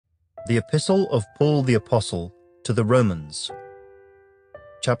The Epistle of Paul the Apostle to the Romans.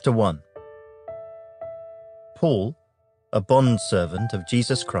 Chapter 1. Paul, a bondservant of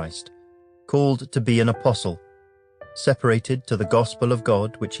Jesus Christ, called to be an apostle, separated to the gospel of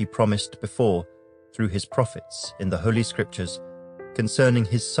God which he promised before through his prophets in the Holy Scriptures concerning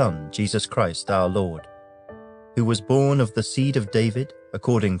his Son, Jesus Christ our Lord, who was born of the seed of David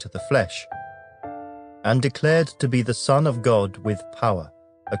according to the flesh, and declared to be the Son of God with power,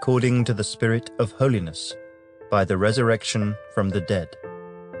 according to the Spirit of holiness, by the resurrection from the dead.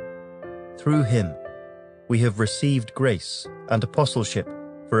 Through him we have received grace and apostleship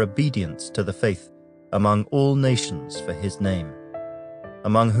for obedience to the faith among all nations for his name,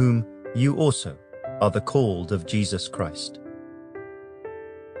 among whom you also are the called of Jesus Christ.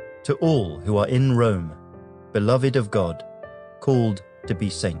 To all who are in Rome, beloved of God, called to be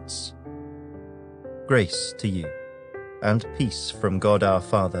saints, grace to you, and peace from God our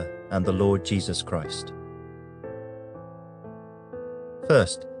Father and the Lord Jesus Christ.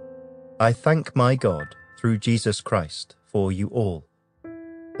 First, I thank my God through Jesus Christ for you all,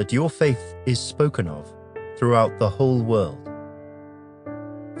 that your faith is spoken of throughout the whole world.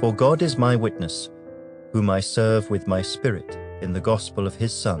 For God is my witness, whom I serve with my spirit in the gospel of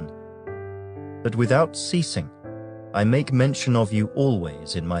his Son, that without ceasing I make mention of you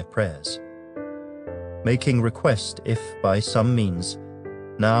always in my prayers, making request if by some means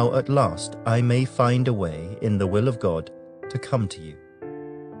now at last I may find a way in the will of God to come to you.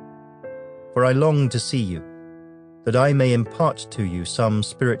 For I long to see you, that I may impart to you some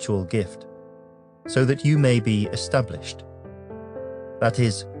spiritual gift, so that you may be established. That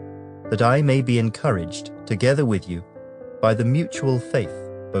is, that I may be encouraged together with you by the mutual faith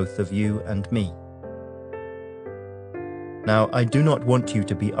both of you and me. Now I do not want you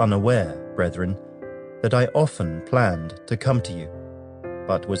to be unaware, brethren, that I often planned to come to you,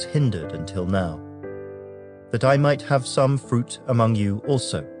 but was hindered until now, that I might have some fruit among you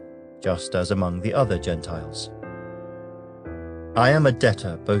also, just as among the other Gentiles. I am a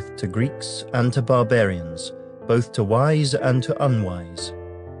debtor both to Greeks and to barbarians, both to wise and to unwise.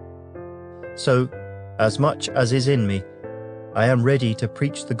 So, as much as is in me, I am ready to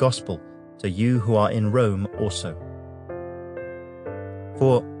preach the gospel to you who are in Rome also.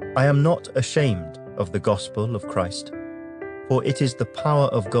 For I am not ashamed of the gospel of Christ, for it is the power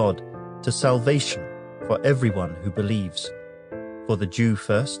of God to salvation for everyone who believes, for the Jew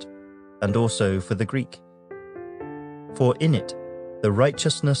first, and also for the Greek. For in it the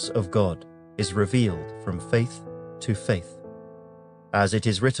righteousness of God is revealed from faith to faith, as it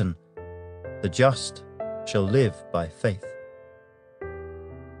is written, "The just shall live by faith."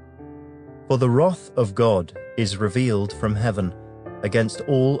 For the wrath of God is revealed from heaven against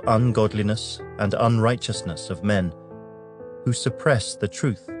all ungodliness and unrighteousness of men, who suppress the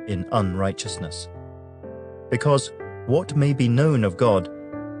truth in unrighteousness, because what may be known of God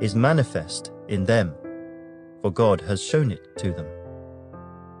is manifest in them, for God has shown it to them.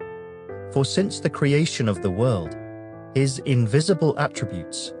 For since the creation of the world, his invisible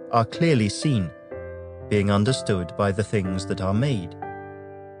attributes are clearly seen, being understood by the things that are made,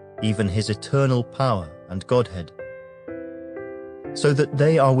 even his eternal power and Godhead, so that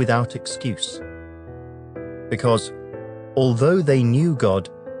they are without excuse. Because, although they knew God,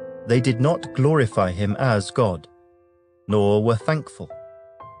 they did not glorify him as God, nor were thankful,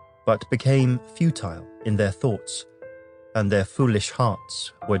 but became futile in their thoughts, and their foolish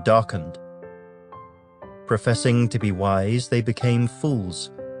hearts were darkened. Professing to be wise, they became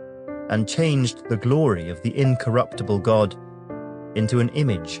fools, and changed the glory of the incorruptible God into an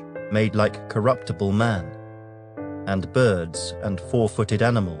image made like corruptible man, and birds and four-footed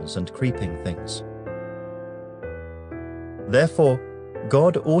animals and creeping things. Therefore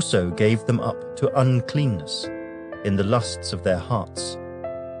God also gave them up to uncleanness in the lusts of their hearts,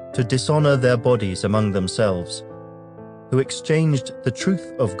 to dishonor their bodies among themselves, who exchanged the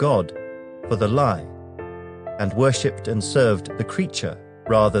truth of God for the lie, and worshipped and served the creature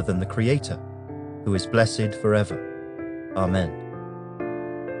rather than the Creator, who is blessed forever. Amen.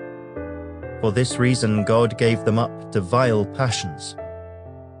 For this reason God gave them up to vile passions.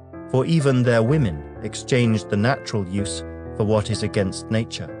 For even their women exchanged the natural use for what is against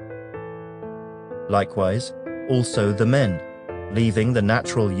nature. Likewise, also the men, leaving the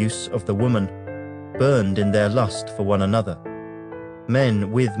natural use of the woman, burned in their lust for one another,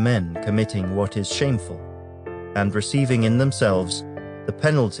 men with men committing what is shameful, and receiving in themselves the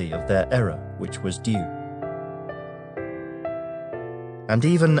penalty of their error which was due. And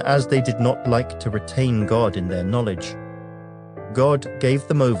even as they did not like to retain God in their knowledge, God gave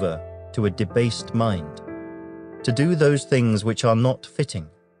them over to a debased mind, to do those things which are not fitting,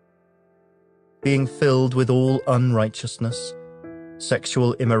 being filled with all unrighteousness,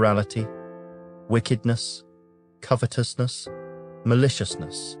 sexual immorality, wickedness, covetousness,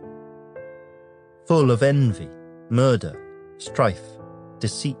 maliciousness, full of envy, murder, strife,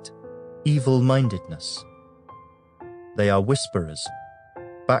 deceit, evil-mindedness. They are whisperers,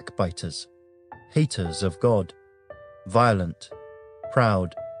 backbiters, haters of God, violent,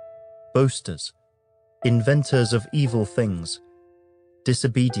 proud, boasters, inventors of evil things,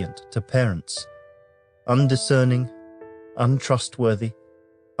 disobedient to parents, undiscerning, untrustworthy,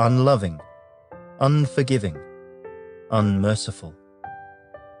 unloving, unforgiving, unmerciful,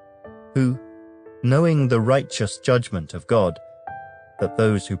 who, knowing the righteous judgment of God, that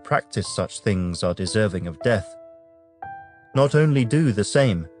those who practice such things are deserving of death, not only do the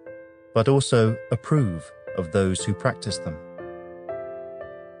same, but also approve of those who practice them.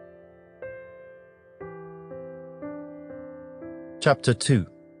 Chapter 2.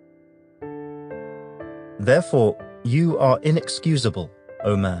 Therefore you are inexcusable,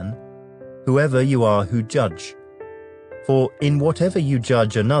 O man, whoever you are who judge. For in whatever you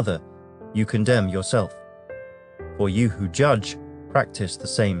judge another, you condemn yourself. For you who judge practice the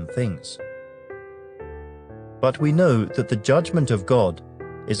same things. But we know that the judgment of God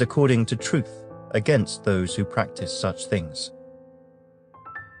is according to truth against those who practice such things.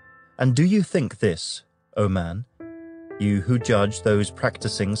 And do you think this, O man, you who judge those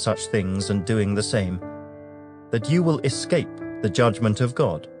practicing such things and doing the same, that you will escape the judgment of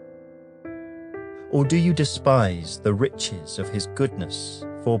God? Or do you despise the riches of his goodness,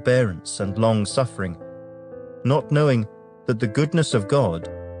 forbearance, and long-suffering, not knowing that the goodness of God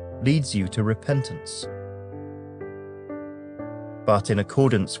leads you to repentance? But in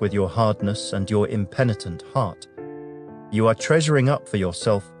accordance with your hardness and your impenitent heart, you are treasuring up for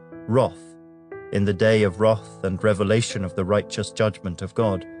yourself wrath in the day of wrath and revelation of the righteous judgment of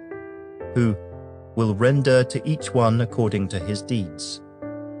God, who will render to each one according to his deeds.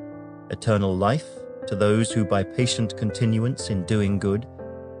 Eternal life to those who by patient continuance in doing good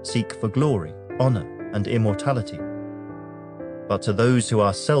seek for glory, honor, and immortality. But to those who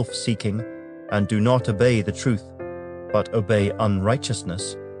are self-seeking and do not obey the truth, but obey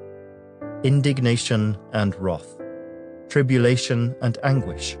unrighteousness, indignation and wrath, tribulation and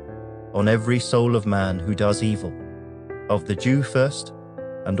anguish on every soul of man who does evil, of the Jew first,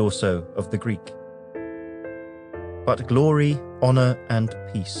 and also of the Greek. But glory, honor, and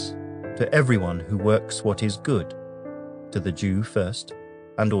peace to everyone who works what is good, to the Jew first,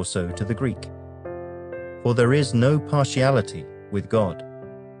 and also to the Greek. For there is no partiality with God.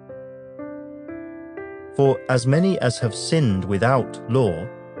 For as many as have sinned without law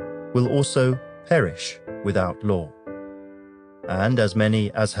will also perish without law, and as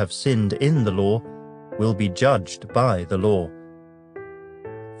many as have sinned in the law will be judged by the law.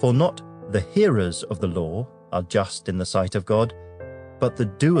 For not the hearers of the law are just in the sight of God, but the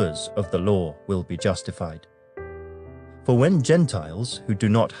doers of the law will be justified. For when Gentiles who do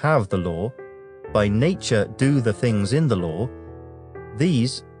not have the law by nature do the things in the law,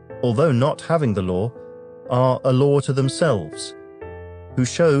 these, although not having the law, are a law to themselves, who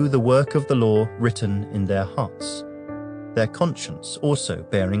show the work of the law written in their hearts, their conscience also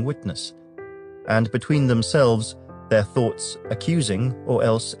bearing witness, and between themselves their thoughts accusing or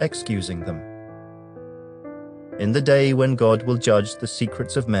else excusing them. In the day when God will judge the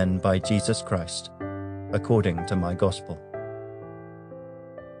secrets of men by Jesus Christ, according to my gospel.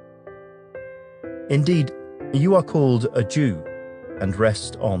 Indeed, you are called a Jew, and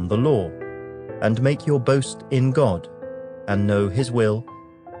rest on the law, and make your boast in God, and know his will,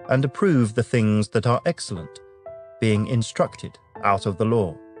 and approve the things that are excellent, being instructed out of the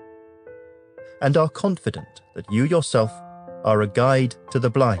law, and are confident that you yourself are a guide to the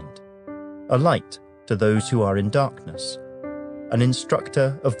blind, a light to those who are in darkness, an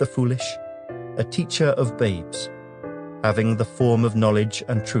instructor of the foolish, a teacher of babes, having the form of knowledge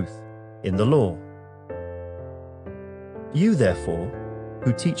and truth in the law. You therefore,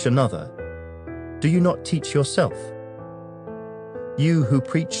 who teach another, do you not teach yourself? You who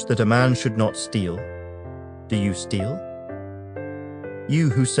preach that a man should not steal, do you steal? You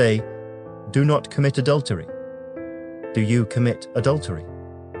who say, do not commit adultery, do you commit adultery?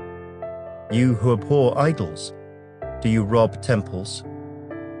 You who abhor idols, do you rob temples?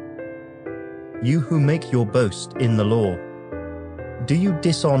 You who make your boast in the law, do you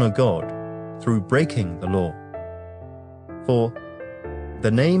dishonor God through breaking the law? For the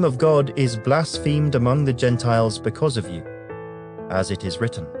name of God is blasphemed among the Gentiles because of you, as it is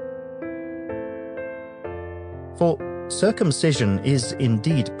written. For circumcision is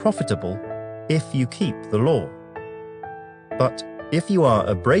indeed profitable if you keep the law. But if you are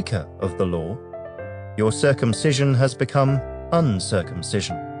a breaker of the law, your circumcision has become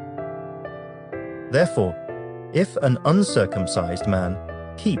uncircumcision. Therefore, if an uncircumcised man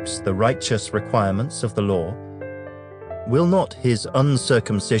keeps the righteous requirements of the law, will not his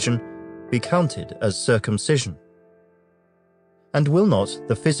uncircumcision be counted as circumcision? And will not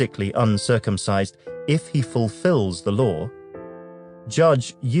the physically uncircumcised, if he fulfills the law,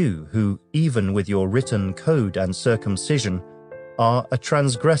 judge you who, even with your written code and circumcision, are a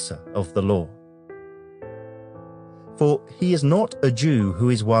transgressor of the law? For he is not a Jew who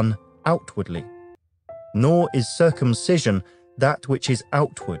is one outwardly, nor is circumcision that which is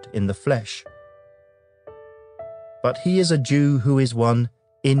outward in the flesh. But he is a Jew who is one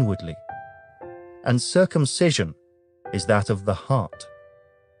inwardly, and circumcision is that of the heart,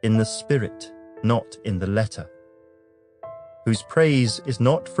 in the spirit, not in the letter, whose praise is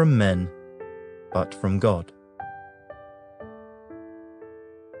not from men, but from God.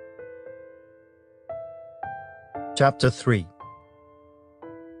 Chapter 3.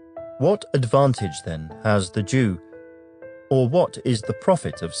 What advantage, then, has the Jew, or what is the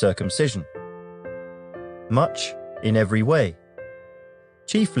profit of circumcision? Much in every way,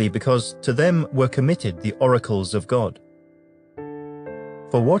 chiefly because to them were committed the oracles of God.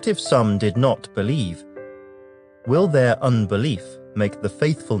 For what if some did not believe? Will their unbelief make the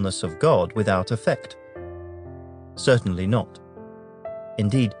faithfulness of God without effect? Certainly not.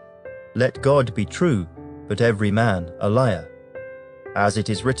 Indeed, let God be true, but every man a liar. As it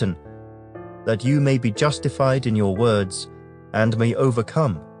is written, that you may be justified in your words, and may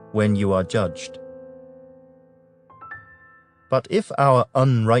overcome when you are judged. But if our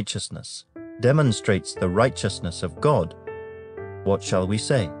unrighteousness demonstrates the righteousness of God, what shall we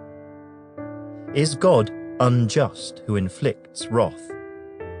say? Is God unjust who inflicts wrath?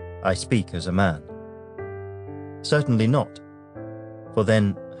 I speak as a man. Certainly not, for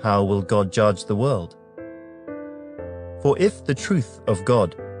then how will God judge the world? For if the truth of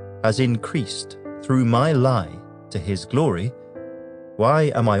God has increased through my lie to his glory,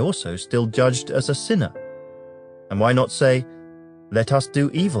 why am I also still judged as a sinner? And why not say, let us do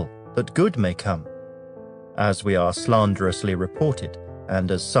evil, that good may come, as we are slanderously reported,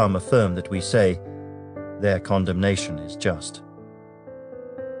 and as some affirm that we say, their condemnation is just.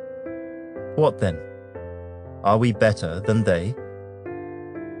 What then? Are we better than they?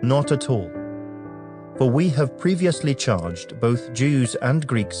 Not at all. For we have previously charged both Jews and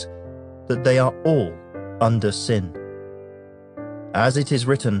Greeks that they are all under sin. As it is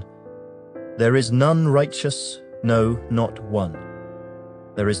written, there is none righteous, no, not one.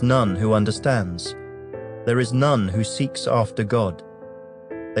 There is none who understands. There is none who seeks after God.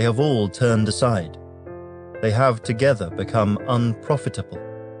 They have all turned aside. They have together become unprofitable.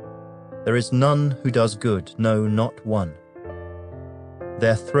 There is none who does good, no, not one.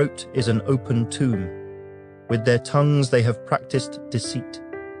 Their throat is an open tomb. With their tongues they have practiced deceit.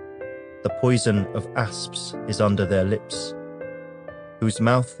 The poison of asps is under their lips, whose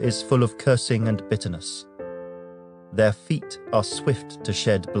mouth is full of cursing and bitterness. Their feet are swift to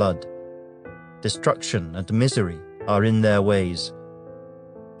shed blood. Destruction and misery are in their ways,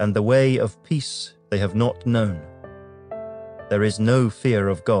 and the way of peace they have not known. There is no fear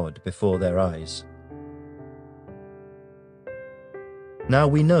of God before their eyes. Now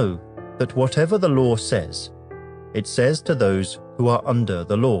we know that whatever the law says, it says to those who are under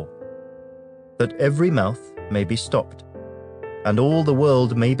the law, that every mouth may be stopped, and all the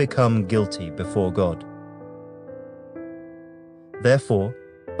world may become guilty before God. Therefore,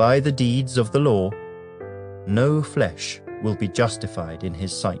 by the deeds of the law, no flesh will be justified in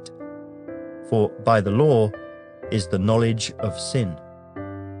his sight, for by the law is the knowledge of sin.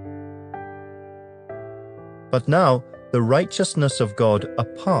 But now the righteousness of God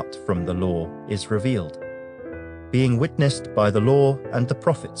apart from the law is revealed, being witnessed by the law and the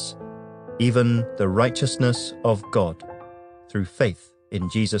prophets, even the righteousness of God, through faith in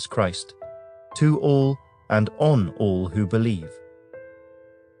Jesus Christ, to all and on all who believe.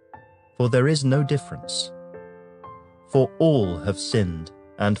 For there is no difference. For all have sinned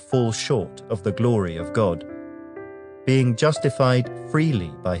and fall short of the glory of God, being justified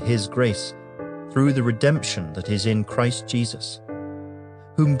freely by his grace through the redemption that is in Christ Jesus,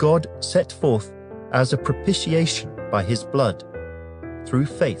 whom God set forth as a propitiation by his blood, through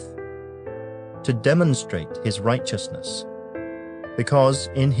faith, to demonstrate his righteousness, because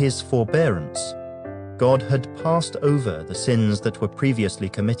in his forbearance God had passed over the sins that were previously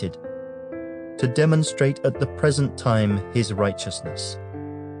committed, to demonstrate at the present time his righteousness,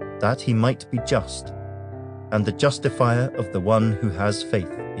 that he might be just, and the justifier of the one who has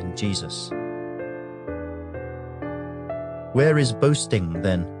faith in Jesus. Where is boasting,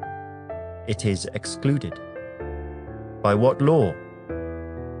 then? it is excluded. By what law?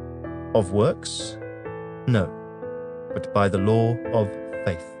 Of works? No, but by the law of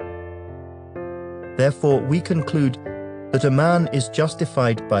faith. Therefore we conclude that a man is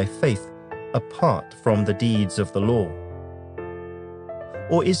justified by faith apart from the deeds of the law.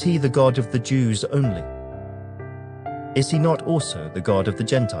 Or is he the God of the Jews only? Is he not also the God of the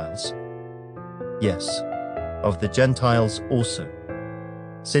Gentiles? Yes, of the Gentiles also,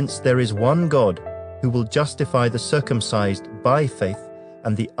 since there is one God who will justify the circumcised by faith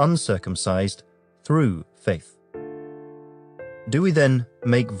and the uncircumcised through faith. Do we then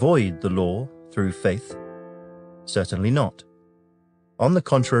make void the law through faith? Certainly not. On the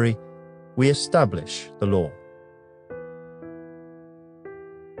contrary, we establish the law.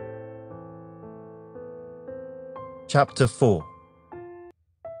 Chapter 4.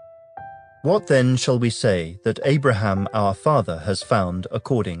 What then shall we say that Abraham our father has found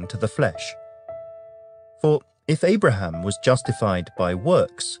according to the flesh? For if Abraham was justified by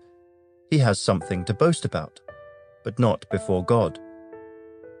works, he has something to boast about, but not before God.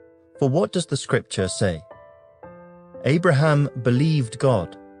 For what does the Scripture say? Abraham believed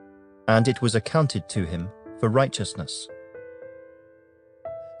God, and it was accounted to him for righteousness.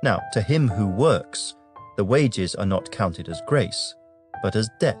 Now, to him who works, the wages are not counted as grace, but as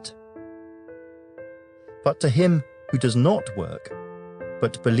debt. But to him who does not work,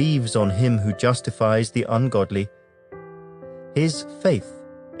 but believes on him who justifies the ungodly, his faith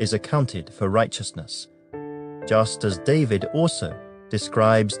is accounted for righteousness, just as David also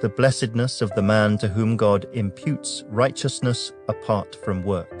describes the blessedness of the man to whom God imputes righteousness apart from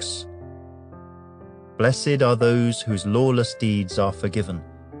works. Blessed are those whose lawless deeds are forgiven,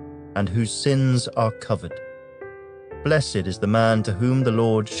 and whose sins are covered. Blessed is the man to whom the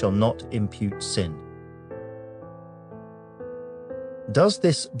Lord shall not impute sin. Does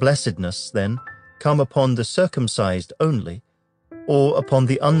this blessedness, then, come upon the circumcised only, or upon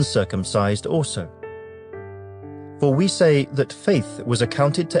the uncircumcised also? For we say that faith was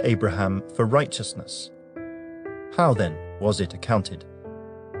accounted to Abraham for righteousness. How then was it accounted?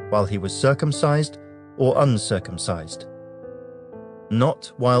 While he was circumcised or uncircumcised?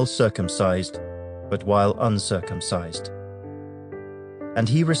 Not while circumcised, but while uncircumcised. And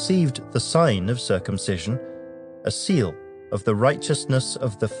he received the sign of circumcision, a seal of the righteousness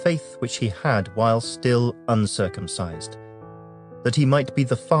of the faith which he had while still uncircumcised, that he might be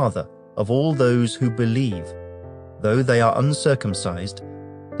the father of all those who believe, though they are uncircumcised,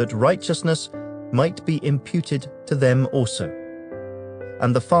 that righteousness might be imputed to them also,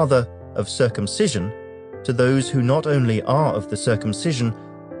 and the father of circumcision to those who not only are of the circumcision,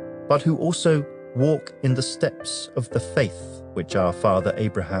 but who also walk in the steps of the faith which our father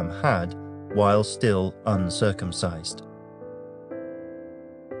Abraham had while still uncircumcised.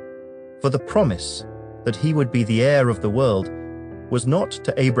 For the promise that he would be the heir of the world was not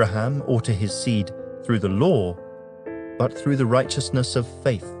to Abraham or to his seed through the law, but through the righteousness of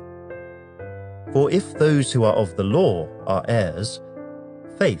faith. For if those who are of the law are heirs,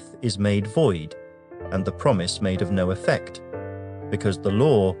 faith is made void, and the promise made of no effect, because the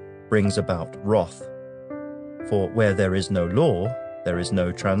law brings about wrath. For where there is no law, there is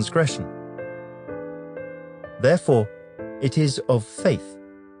no transgression. Therefore, it is of faith,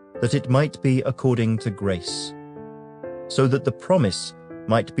 that it might be according to grace, so that the promise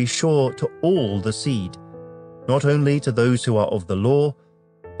might be sure to all the seed, not only to those who are of the law,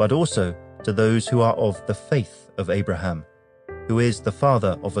 but also to those who are of the faith of Abraham, who is the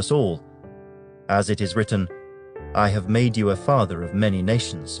father of us all. As it is written, I have made you a father of many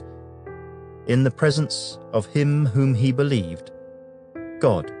nations, in the presence of him whom he believed,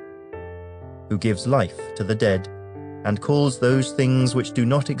 God, who gives life to the dead, and calls those things which do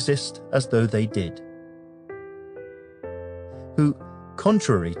not exist as though they did, who,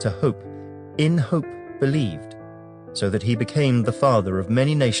 contrary to hope, in hope believed, so that he became the father of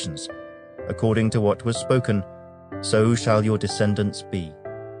many nations, according to what was spoken, so shall your descendants be.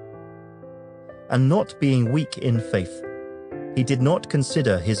 And not being weak in faith, he did not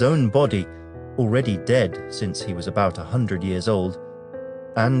consider his own body already dead since he was about 100 years old,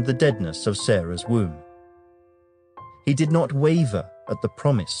 and the deadness of Sarah's womb. He did not waver at the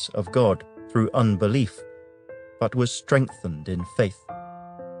promise of God through unbelief, but was strengthened in faith,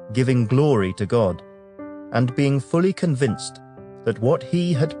 giving glory to God, and being fully convinced that what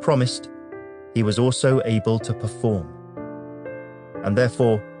he had promised, he was also able to perform. And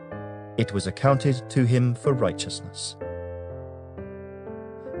therefore, it was accounted to him for righteousness.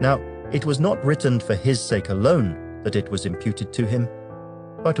 Now, it was not written for his sake alone that it was imputed to him,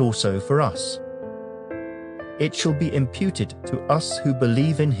 but also for us. it shall be imputed to us who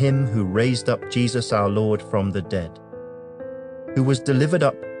believe in him who raised up Jesus our Lord from the dead, who was delivered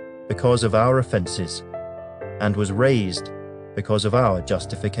up because of our offences, and was raised because of our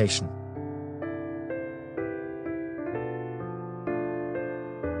justification.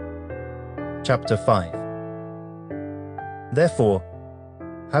 Chapter 5. Therefore,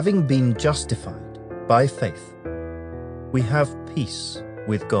 having been justified by faith, we have peace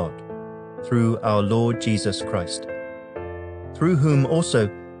with God through our Lord Jesus Christ, through whom also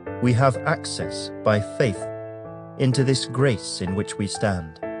we have access by faith into this grace in which we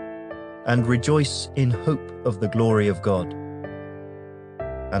stand, and rejoice in hope of the glory of God.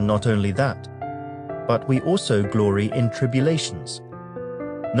 And not only that, but we also glory in tribulations,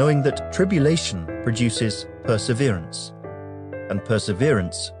 knowing that tribulation produces perseverance, and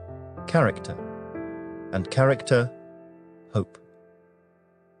perseverance, character, and character, hope.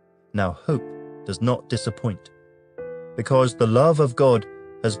 Now hope does not disappoint, because the love of God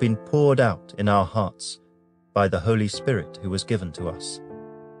has been poured out in our hearts by the Holy Spirit who was given to us.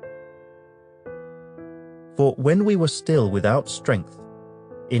 For when we were still without strength,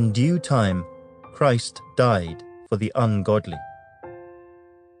 in due time Christ died for the ungodly.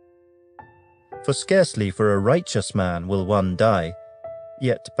 For scarcely for a righteous man will one die,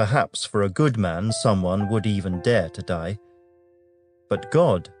 yet perhaps for a good man someone would even dare to die. But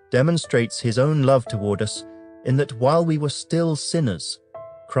God demonstrates his own love toward us in that while we were still sinners,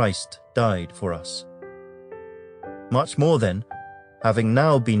 Christ died for us. Much more then, having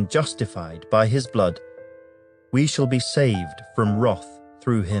now been justified by his blood, we shall be saved from wrath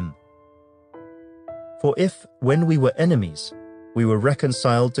through him. For if, when we were enemies, we were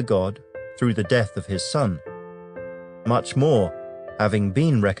reconciled to God through the death of his Son, much more, having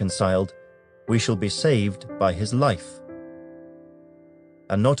been reconciled, we shall be saved by his life.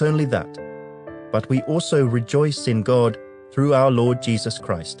 And not only that, but we also rejoice in God through our Lord Jesus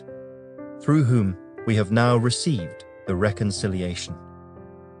Christ, through whom we have now received the reconciliation.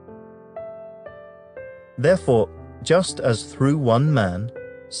 Therefore, just as through one man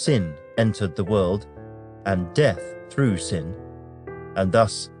sin entered the world, and death through sin, and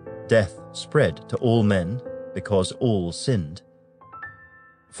thus death spread to all men because all sinned.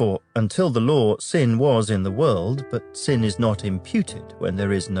 For until the law, sin was in the world, but sin is not imputed when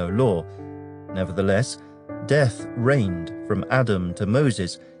there is no law. Nevertheless, death reigned from Adam to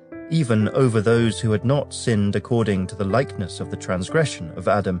Moses, even over those who had not sinned according to the likeness of the transgression of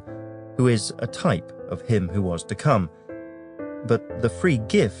Adam, who is a type of him who was to come. But the free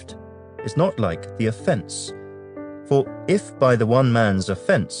gift is not like the offense. For if by the one man's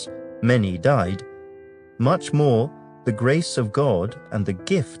offense many died, much more the grace of God and the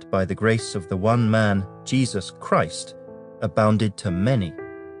gift by the grace of the one man, Jesus Christ, abounded to many.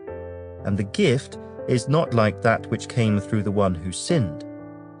 And the gift is not like that which came through the one who sinned.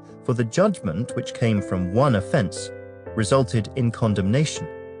 For the judgment which came from one offense resulted in condemnation,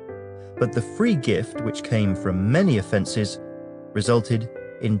 but the free gift which came from many offenses resulted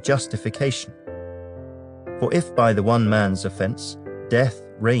in justification. For if by the one man's offense death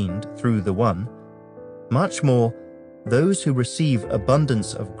reigned through the one, much more those who receive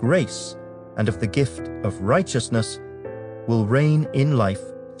abundance of grace and of the gift of righteousness will reign in life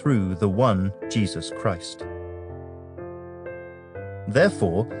through the one Jesus Christ.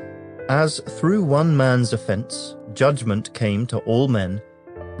 Therefore, as through one man's offense judgment came to all men,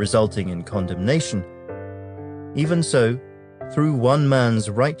 resulting in condemnation, even so, through one man's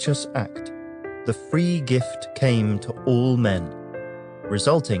righteous act, the free gift came to all men,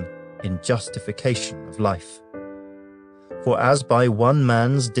 resulting in justification of life. For as by one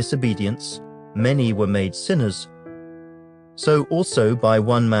man's disobedience many were made sinners, so also by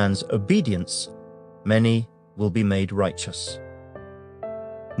one man's obedience many will be made righteous.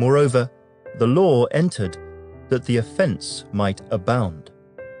 Moreover, the law entered that the offense might abound.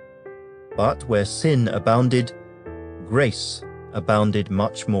 But where sin abounded, grace abounded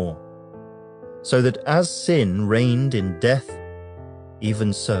much more, so that as sin reigned in death,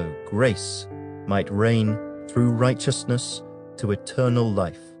 even so grace might reign through righteousness to eternal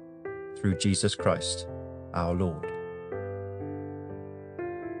life, through Jesus Christ, our Lord.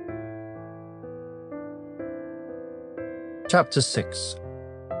 Chapter 6.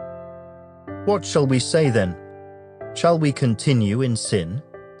 What shall we say then? Shall we continue in sin,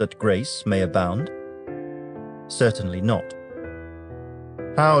 that grace may abound? Certainly not.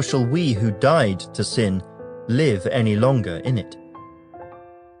 How shall we who died to sin live any longer in it?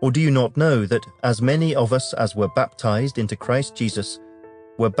 Or do you not know that as many of us as were baptized into Christ Jesus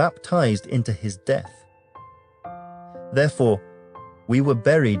were baptized into his death? Therefore, we were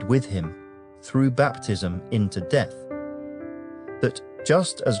buried with him through baptism into death, that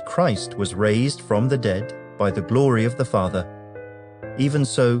just as Christ was raised from the dead by the glory of the Father, even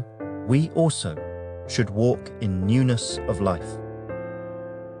so we also should walk in newness of life.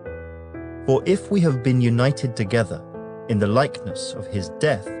 For if we have been united together in the likeness of his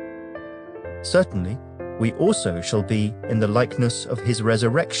death, certainly we also shall be in the likeness of his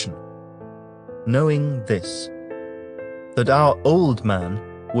resurrection, knowing this, that our old man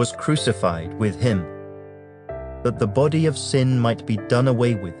was crucified with him, that the body of sin might be done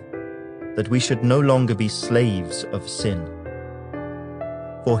away with, that we should no longer be slaves of sin.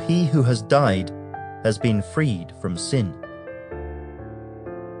 For he who has died has been freed from sin.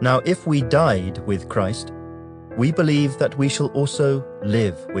 Now if we died with Christ, we believe that we shall also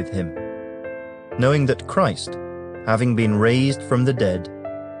live with him, knowing that Christ, having been raised from the dead,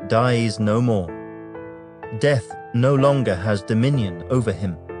 dies no more. Death no longer has dominion over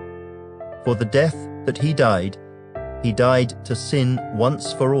him. For the death that he died to sin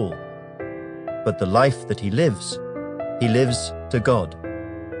once for all. But the life that he lives to God.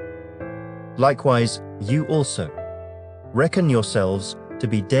 Likewise, you also, reckon yourselves to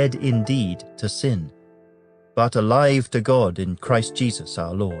be dead indeed to sin, but alive to God in Christ Jesus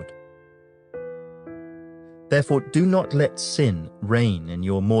our Lord. Therefore do not let sin reign in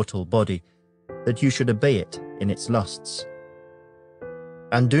your mortal body, that you should obey it in its lusts.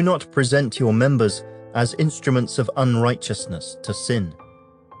 And do not present your members as instruments of unrighteousness to sin,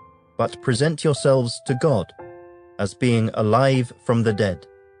 but present yourselves to God as being alive from the dead,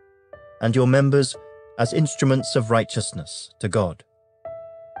 and your members as instruments of righteousness to God.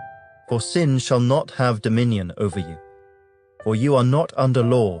 For sin shall not have dominion over you, for you are not under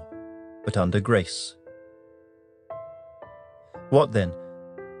law, but under grace. What then?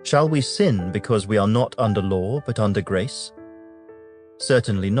 Shall we sin because we are not under law, but under grace?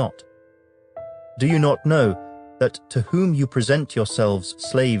 Certainly not. Do you not know that to whom you present yourselves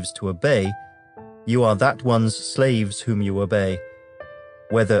slaves to obey, you are that one's slaves whom you obey,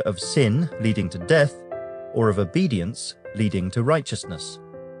 whether of sin leading to death, or of obedience leading to righteousness?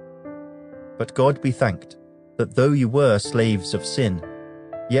 But God be thanked, that though you were slaves of sin,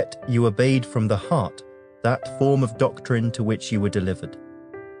 yet you obeyed from the heart that form of doctrine to which you were delivered.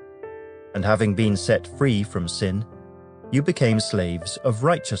 And having been set free from sin, you became slaves of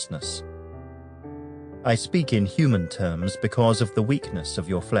righteousness. I speak in human terms because of the weakness of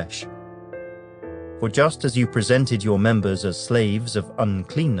your flesh. For just as you presented your members as slaves of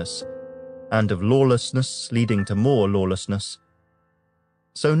uncleanness, and of lawlessness leading to more lawlessness,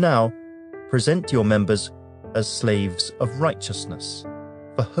 so now present your members as slaves of righteousness,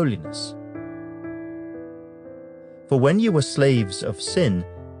 for holiness. For when you were slaves of sin,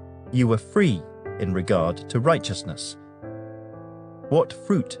 you were free in regard to righteousness. What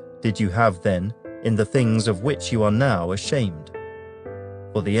fruit did you have then in the things of which you are now ashamed?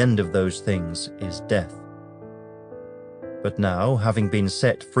 For the end of those things is death. But now, having been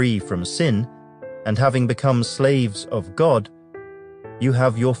set free from sin, and having become slaves of God, you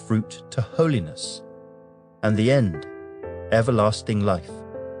have your fruit to holiness, and the end, everlasting life.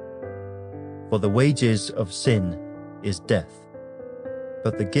 For the wages of sin is death,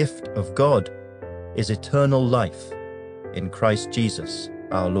 but the gift of God is eternal life in Christ Jesus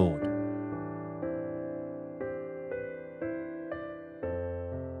our Lord.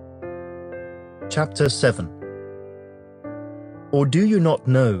 Chapter 7. Or do you not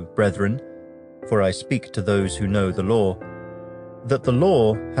know, brethren, for I speak to those who know the law, that the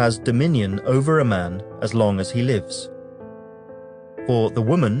law has dominion over a man as long as he lives? For the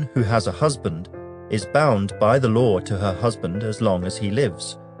woman who has a husband is bound by the law to her husband as long as he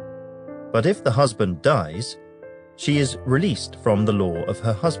lives. But if the husband dies, she is released from the law of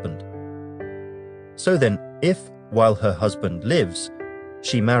her husband. So then, if, while her husband lives,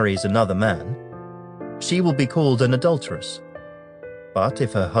 she marries another man, she will be called an adulteress. But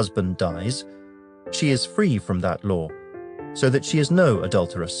if her husband dies, she is free from that law, so that she is no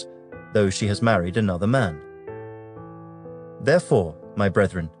adulteress, though she has married another man. Therefore, my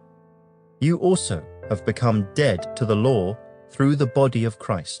brethren, you also have become dead to the law through the body of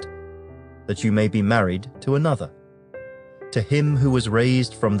Christ, that you may be married to another, to him who was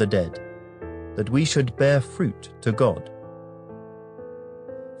raised from the dead, that we should bear fruit to God.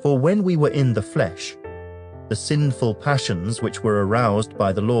 For when we were in the flesh, the sinful passions which were aroused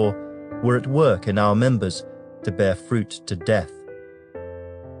by the law were at work in our members to bear fruit to death.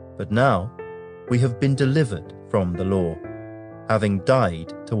 But now we have been delivered from the law, having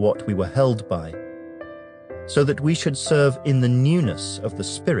died to what we were held by, so that we should serve in the newness of the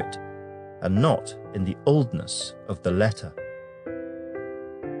Spirit, and not in the oldness of the letter.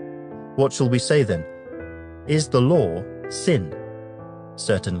 What shall we say then? Is the law sin?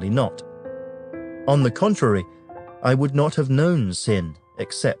 Certainly not. On the contrary, I would not have known sin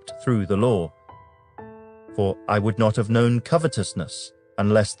except through the law. For I would not have known covetousness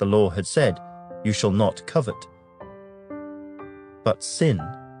unless the law had said, "You shall not covet." But sin,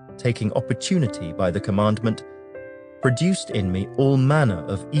 taking opportunity by the commandment, produced in me all manner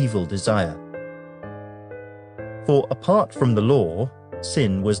of evil desire. For apart from the law,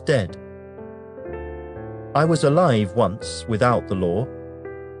 sin was dead. I was alive once without the law,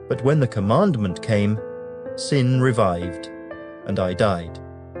 but when the commandment came, sin revived, and I died.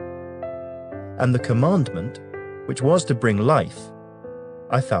 And the commandment, which was to bring life,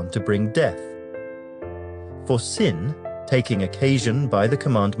 I found to bring death. For sin, taking occasion by the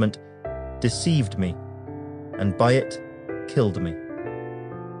commandment, deceived me, and by it killed me.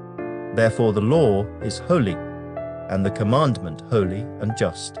 Therefore the law is holy, and the commandment holy and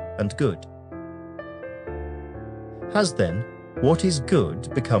just and good. Has then what is good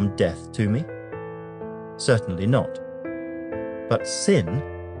become death to me? Certainly not. But sin,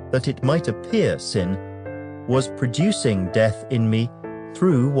 that it might appear sin, was producing death in me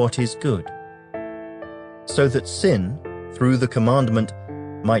through what is good, so that sin, through the commandment,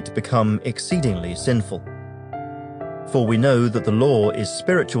 might become exceedingly sinful. For we know that the law is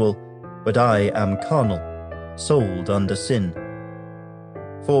spiritual, but I am carnal, sold under sin.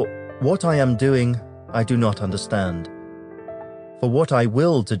 For what I am doing, I do not understand. For what I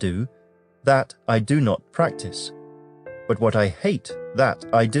will to do, that I do not practice, but what I hate, that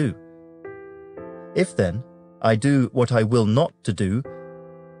I do. If then I do what I will not to do,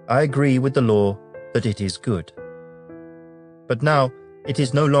 I agree with the law that it is good. But now it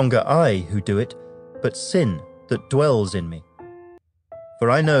is no longer I who do it, but sin that dwells in me. For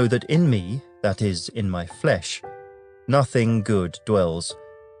I know that in me, that is, in my flesh, nothing good dwells.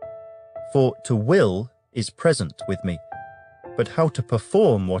 For to will is present with me, but how to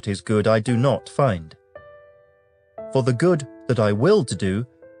perform what is good I do not find. For the good that I will to do,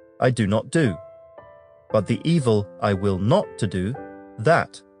 I do not do, but the evil I will not to do,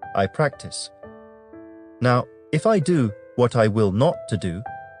 that I practice. Now, if I do what I will not to do,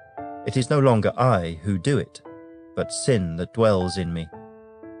 it is no longer I who do it, but sin that dwells in me.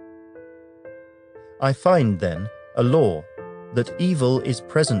 I find then a law, that evil is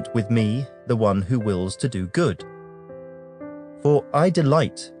present with me, the one who wills to do good. For I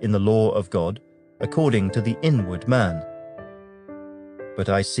delight in the law of God, according to the inward man. But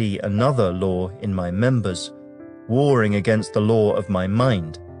I see another law in my members, warring against the law of my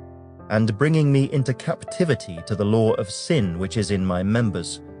mind, and bringing me into captivity to the law of sin which is in my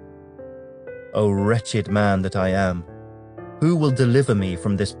members. O wretched man that I am, who will deliver me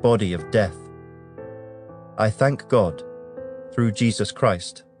from this body of death? I thank God, through Jesus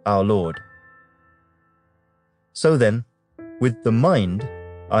Christ our Lord. So then, with the mind,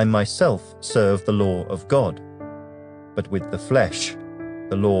 I myself serve the law of God, but with the flesh,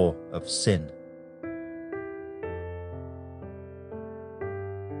 the law of sin.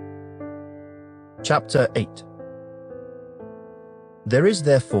 Chapter 8. There is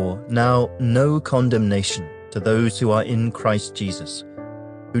therefore now no condemnation to those who are in Christ Jesus,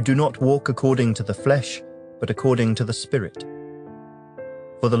 who do not walk according to the flesh, but according to the Spirit.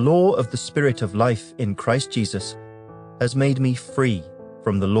 For the law of the Spirit of life in Christ Jesus has made me free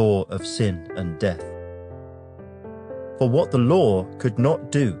from the law of sin and death. For what the law could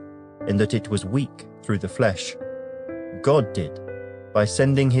not do, in that it was weak through the flesh, God did, by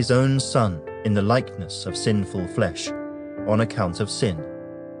sending his own Son in the likeness of sinful flesh, on account of sin.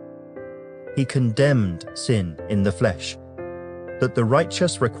 He condemned sin in the flesh, that the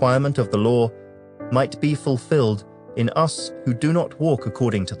righteous requirement of the law might be fulfilled in us who do not walk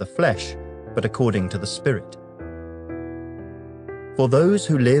according to the flesh, but according to the Spirit. For those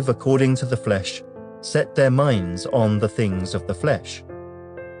who live according to the flesh set their minds on the things of the flesh,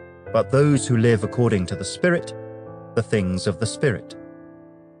 but those who live according to the Spirit, the things of the Spirit.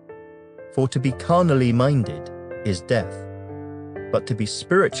 For to be carnally minded is death, but to be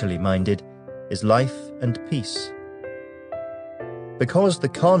spiritually minded is life and peace. Because the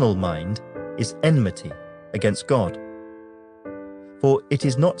carnal mind is enmity against God. For it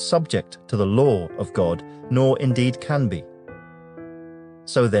is not subject to the law of God, nor indeed can be.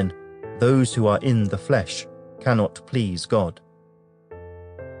 So then, those who are in the flesh cannot please God.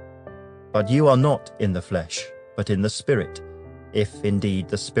 But you are not in the flesh, but in the Spirit, if indeed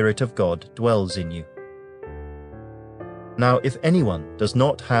the Spirit of God dwells in you. Now if anyone does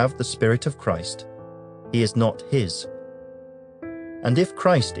not have the Spirit of Christ, he is not his. And if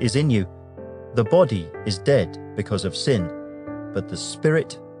Christ is in you, the body is dead because of sin, but the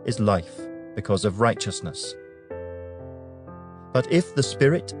Spirit is life because of righteousness. But if the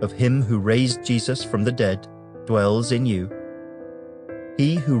Spirit of him who raised Jesus from the dead dwells in you,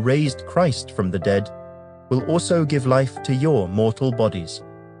 he who raised Christ from the dead will also give life to your mortal bodies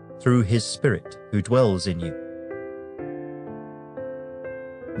through his Spirit who dwells in you.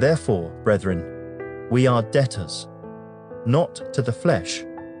 Therefore, brethren, we are debtors, not to the flesh,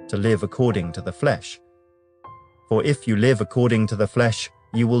 to live according to the flesh. For if you live according to the flesh,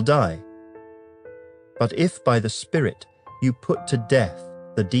 you will die. But if by the Spirit you put to death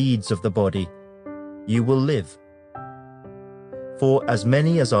the deeds of the body, you will live. For as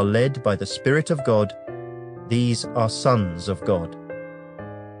many as are led by the Spirit of God, these are sons of God.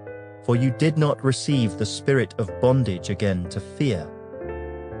 For you did not receive the spirit of bondage again to fear,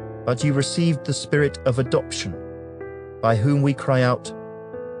 but you received the Spirit of adoption, by whom we cry out,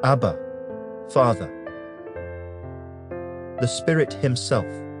 Abba, Father. The Spirit himself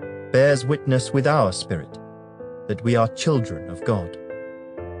bears witness with our spirit that we are children of God,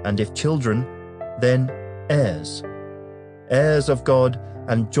 and if children, then heirs, heirs of God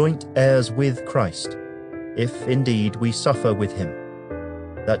and joint heirs with Christ, if indeed we suffer with him,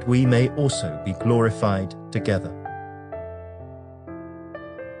 that we may also be glorified together.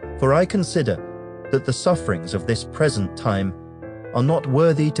 For I consider that the sufferings of this present time are not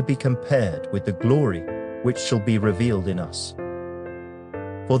worthy to be compared with the glory which shall be revealed in us.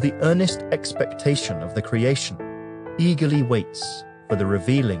 For the earnest expectation of the creation eagerly waits for the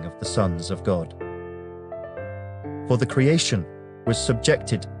revealing of the sons of God. For the creation was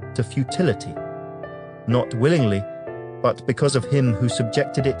subjected to futility, not willingly, but because of him who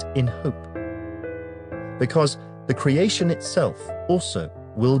subjected it in hope. Because the creation itself also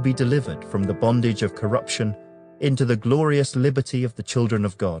will be delivered from the bondage of corruption into the glorious liberty of the children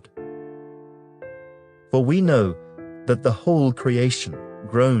of God. For we know that the whole creation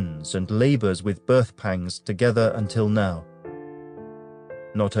groans and labors with birth pangs together until now.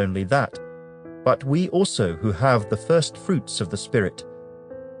 Not only that, but we also who have the first fruits of the Spirit,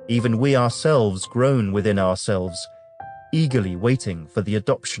 even we ourselves groan within ourselves, eagerly waiting for the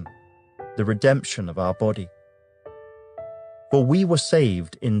adoption, the redemption of our body. For we were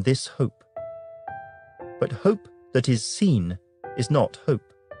saved in this hope. But hope that is seen is not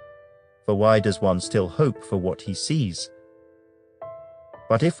hope. For why does one still hope for what he sees?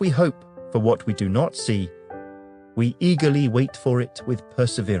 But if we hope for what we do not see, we eagerly wait for it with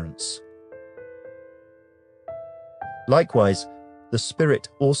perseverance. Likewise, the Spirit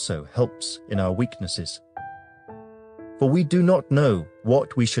also helps in our weaknesses. For we do not know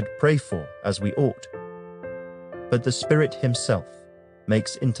what we should pray for as we ought, but the Spirit himself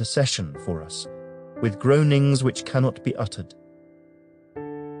makes intercession for us, with groanings which cannot be uttered.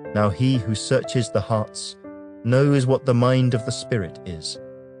 Now he who searches the hearts knows what the mind of the Spirit is,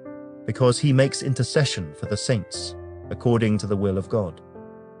 because he makes intercession for the saints, according to the will of God.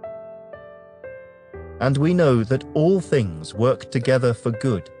 And we know that all things work together for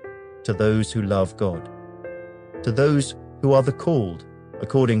good to those who love God, to those who are the called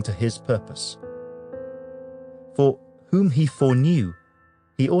according to his purpose. For whom he foreknew,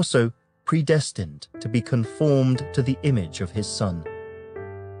 he also predestined to be conformed to the image of his Son,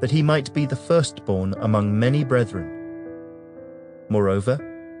 that he might be the firstborn among many brethren. Moreover,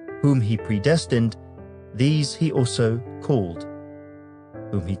 whom he predestined, these he also called.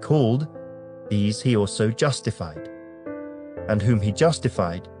 Whom he called, these he also justified. And whom he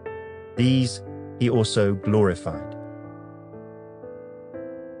justified, these he also glorified.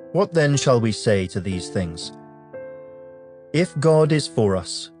 What then shall we say to these things? If God is for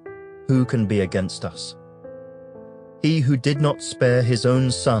us, who can be against us? He who did not spare his own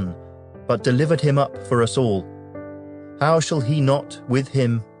Son, but delivered him up for us all, how shall he not with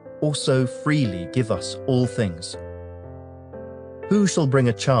him also freely give us all things? Who shall bring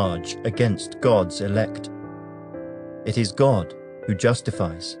a charge against God's elect? It is God who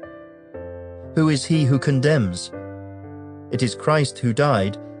justifies. Who is he who condemns? It is Christ who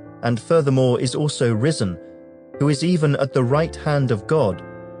died, and furthermore is also risen, who is even at the right hand of God,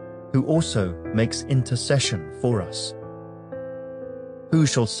 who also makes intercession for us. Who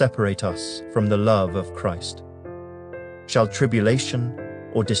shall separate us from the love of Christ? Shall tribulation,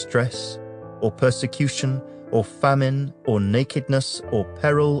 or distress, or persecution, or famine, or nakedness, or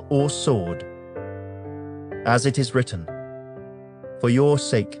peril, or sword? As it is written, For your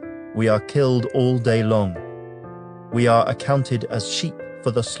sake we are killed all day long. We are accounted as sheep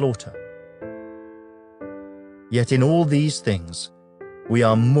for the slaughter. Yet in all these things we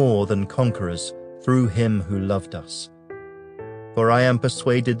are more than conquerors through him who loved us. For I am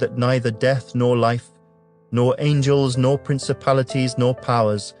persuaded that neither death nor life, nor angels, nor principalities, nor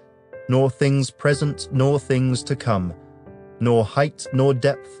powers, nor things present, nor things to come, nor height, nor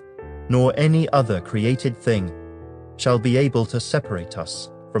depth, nor any other created thing shall be able to separate us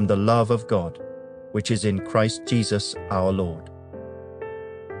from the love of God, which is in Christ Jesus our Lord.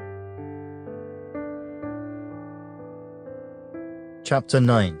 Chapter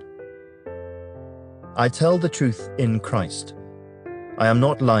 9. I tell the truth in Christ. I am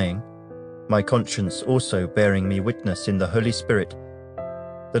not lying, my conscience also bearing me witness in the Holy Spirit,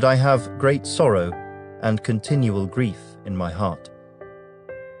 that I have great sorrow and continual grief in my heart.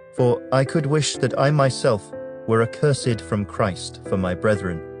 For I could wish that I myself were accursed from Christ for my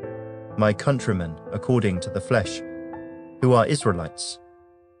brethren, my countrymen according to the flesh, who are Israelites,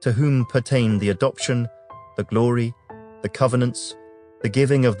 to whom pertain the adoption, the glory, the covenants, the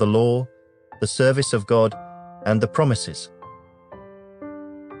giving of the law, the service of God, and the promises,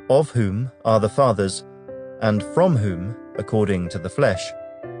 of whom are the fathers, and from whom, according to the flesh,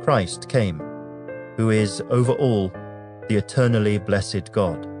 Christ came, who is over all the eternally blessed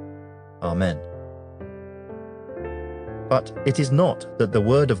God. Amen. But it is not that the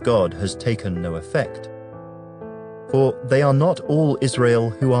word of God has taken no effect, for they are not all Israel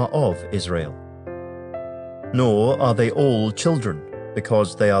who are of Israel, nor are they all children,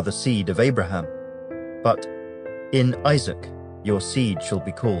 because they are the seed of Abraham, but in Isaac your seed shall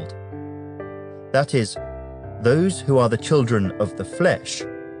be called. That is, those who are the children of the flesh,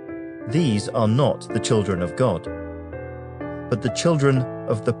 these are not the children of God, but the children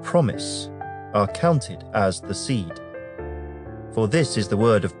of the promise are counted as the seed. For this is the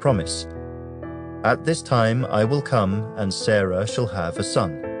word of promise: At this time I will come, and Sarah shall have a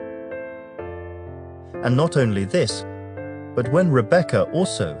son. And not only this, but when Rebekah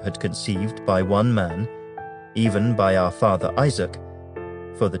also had conceived by one man, even by our father Isaac,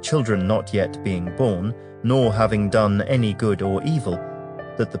 for the children not yet being born, nor having done any good or evil,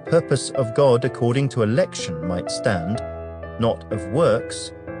 that the purpose of God according to election might stand, not of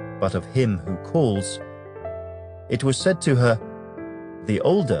works, but of him who calls, it was said to her, The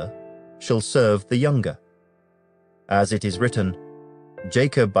older shall serve the younger. As it is written,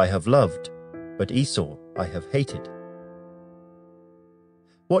 Jacob I have loved, but Esau I have hated.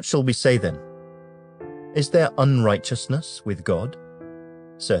 What shall we say then? Is there unrighteousness with God?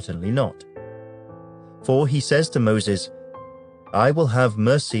 Certainly not. For he says to Moses, I will have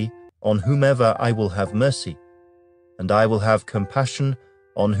mercy on whomever I will have mercy, and I will have compassion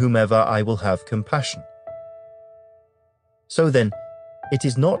on whomever I will have compassion. So then, it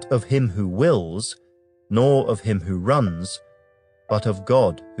is not of him who wills, nor of him who runs, but of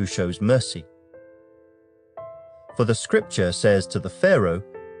God who shows mercy. For the Scripture says to the Pharaoh,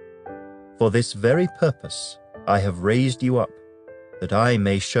 For this very purpose I have raised you up, that I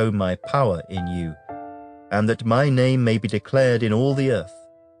may show my power in you, and that my name may be declared in all the earth.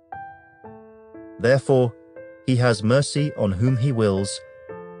 Therefore he has mercy on whom he wills,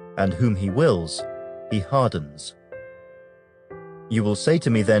 and whom he wills he hardens. You will say to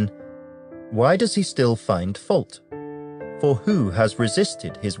me then, Why does he still find fault? For who has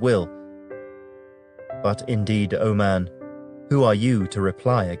resisted his will? But indeed, O man, who are you to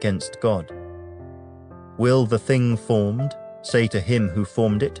reply against God? Will the thing formed say to him who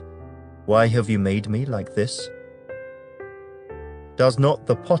formed it, Why have you made me like this? Does not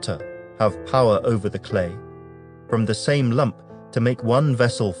the potter have power over the clay, from the same lump to make one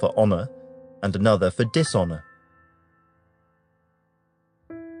vessel for honor and another for dishonor?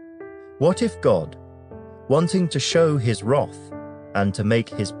 What if God, wanting to show his wrath and to make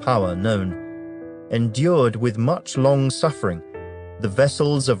his power known, endured with much long suffering the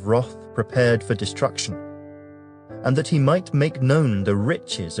vessels of wrath prepared for destruction, and that he might make known the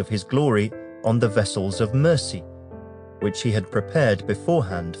riches of his glory on the vessels of mercy, which he had prepared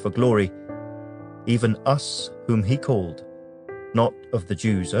beforehand for glory, even us whom he called, not of the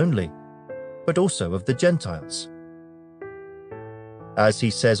Jews only, but also of the Gentiles? As he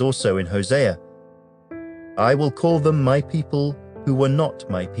says also in Hosea, I will call them my people who were not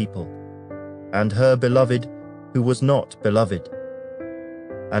my people, and her beloved who was not beloved.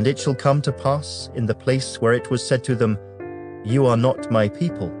 And it shall come to pass in the place where it was said to them, You are not my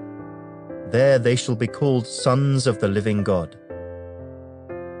people, there they shall be called sons of the living God.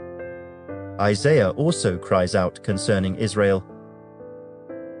 Isaiah also cries out concerning Israel,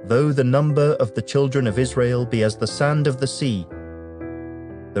 Though the number of the children of Israel be as the sand of the sea,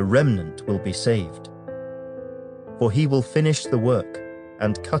 the remnant will be saved. For he will finish the work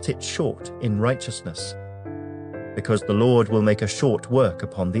and cut it short in righteousness, because the Lord will make a short work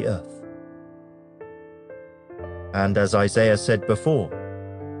upon the earth. And as Isaiah said before,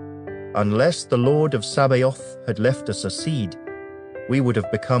 Unless the Lord of Sabaoth had left us a seed, we would have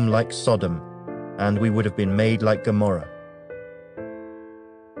become like Sodom, and we would have been made like Gomorrah.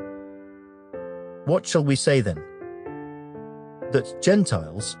 What shall we say then? That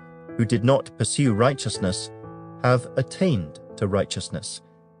Gentiles, who did not pursue righteousness, have attained to righteousness,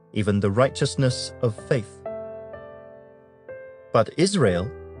 even the righteousness of faith. But Israel,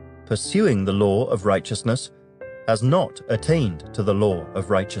 pursuing the law of righteousness, has not attained to the law of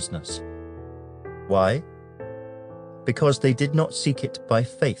righteousness. Why? Because they did not seek it by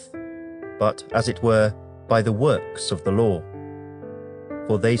faith, but, as it were, by the works of the law.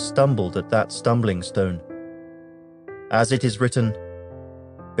 For they stumbled at that stumbling stone. As it is written,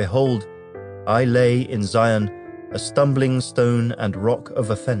 "Behold, I lay in Zion a stumbling stone and rock of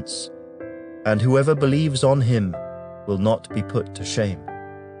offense, and whoever believes on him will not be put to shame."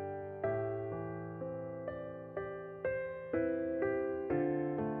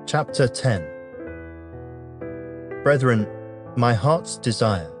 Chapter 10. Brethren, my heart's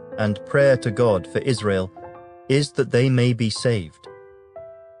desire and prayer to God for Israel is that they may be saved.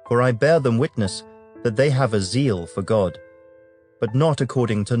 For I bear them witness that they have a zeal for God, but not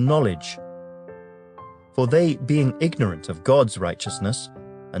according to knowledge. For they, being ignorant of God's righteousness,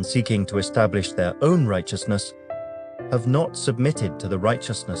 and seeking to establish their own righteousness, have not submitted to the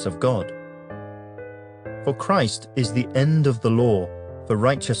righteousness of God. For Christ is the end of the law for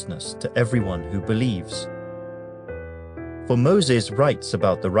righteousness to everyone who believes. For Moses writes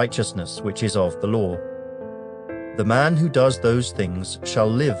about the righteousness which is of the law, "The man who does those things shall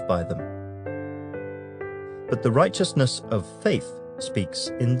live by them." But the righteousness of faith speaks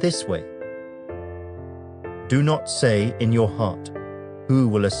in this way, "Do not say in your heart, 'Who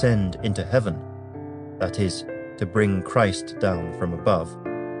will ascend into heaven?' that is, to bring Christ down from above,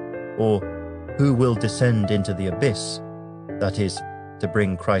 or 'Who will descend into the abyss?' that is, to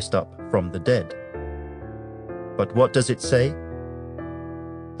bring Christ up from the dead. But what does it say?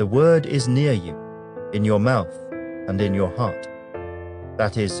 The word is near you, in your mouth and in your heart.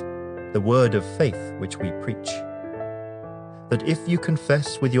 That is, the word of faith which we preach. That if you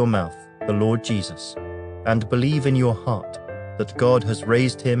confess with your mouth the Lord Jesus, and believe in your heart that God has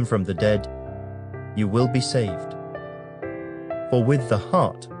raised him from the dead, you will be saved. For with the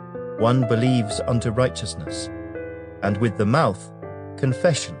heart one believes unto righteousness, and with the mouth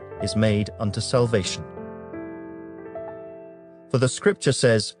confession is made unto salvation. For the Scripture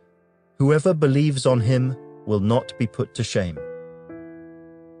says, "Whoever believes on him will not be put to shame."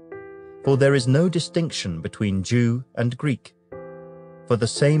 For there is no distinction between Jew and Greek, for the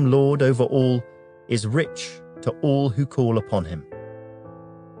same Lord over all is rich to all who call upon him.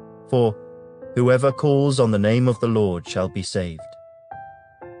 For whoever calls on the name of the Lord shall be saved.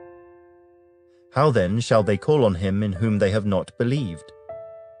 How then shall they call on him in whom they have not believed?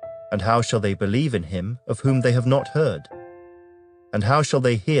 And how shall they believe in him of whom they have not heard? And how shall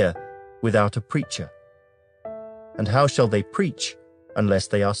they hear without a preacher? And how shall they preach unless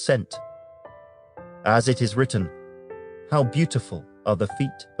they are sent? As it is written, "How beautiful are the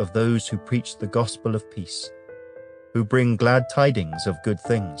feet of those who preach the gospel of peace, who bring glad tidings of good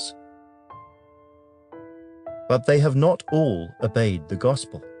things." But they have not all obeyed the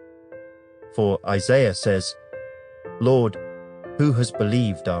gospel. For Isaiah says, "Lord, who has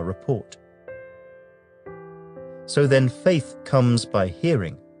believed our report?" So then faith comes by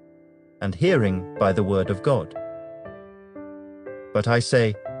hearing, and hearing by the word of God. But I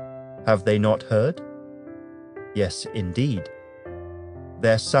say, have they not heard? Yes, indeed.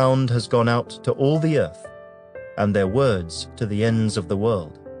 Their sound has gone out to all the earth, and their words to the ends of the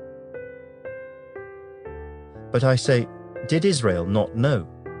world. But I say, did Israel not know?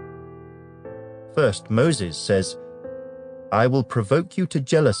 First, Moses says, "I will provoke you to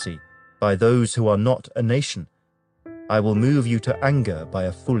jealousy by those who are not a nation. I will move you to anger by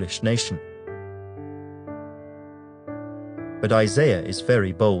a foolish nation." But Isaiah is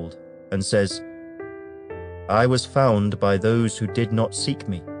very bold and says, "I was found by those who did not seek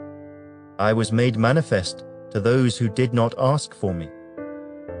me. I was made manifest to those who did not ask for me."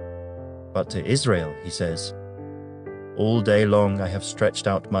 But to Israel he says, "All day long I have stretched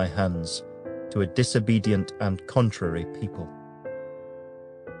out my hands to a disobedient and contrary people."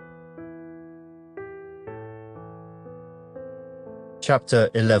 Chapter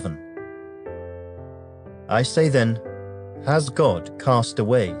 11. I say then, has God cast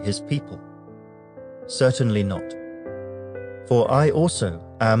away his people? Certainly not. For I also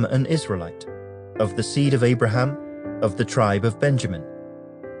am an Israelite, of the seed of Abraham, of the tribe of Benjamin.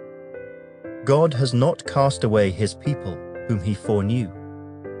 God has not cast away his people whom he foreknew.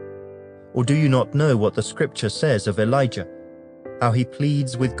 Or do you not know what the Scripture says of Elijah, how he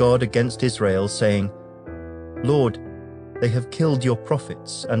pleads with God against Israel, saying, "Lord, they have killed your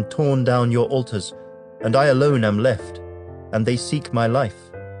prophets and torn down your altars, and I alone am left, and they seek my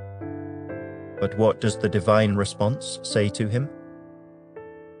life." But what does the divine response say to him?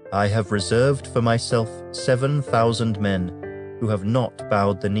 "I have reserved for myself 7,000 men who have not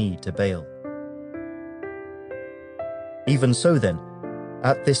bowed the knee to Baal." Even so then,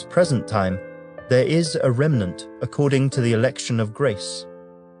 at this present time, there is a remnant according to the election of grace.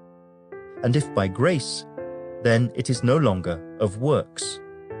 And if by grace, then it is no longer of works.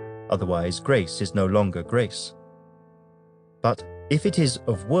 Otherwise, grace is no longer grace. But if it is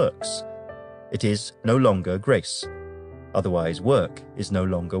of works, it is no longer grace. Otherwise, work is no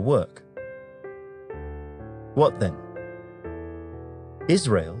longer work. What then?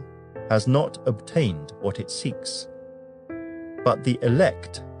 Israel has not obtained what it seeks, but the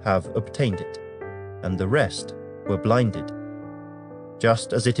elect have obtained it, and the rest were blinded.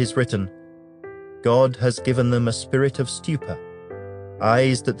 Just as it is written, "God has given them a spirit of stupor,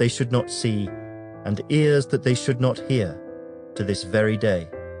 eyes that they should not see, and ears that they should not hear, to this very day."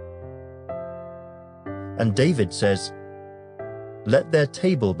 And David says, "Let their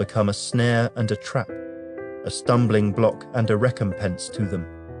table become a snare and a trap, a stumbling block and a recompense to them.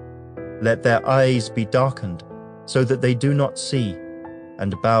 Let their eyes be darkened, so that they do not see,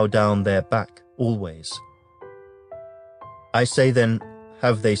 and bow down their back always." I say then,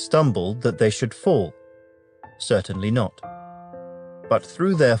 have they stumbled that they should fall? Certainly not. But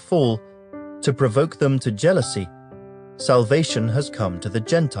through their fall, to provoke them to jealousy, salvation has come to the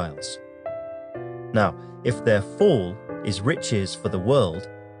Gentiles. Now, if their fall is riches for the world,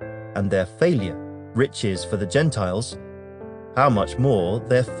 and their failure riches for the Gentiles, how much more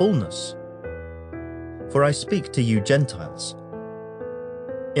their fullness? For I speak to you Gentiles.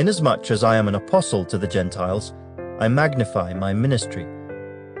 Inasmuch as I am an apostle to the Gentiles, I magnify my ministry,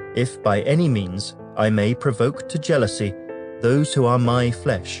 if by any means I may provoke to jealousy those who are my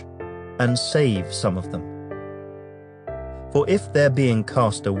flesh, and save some of them. For if their being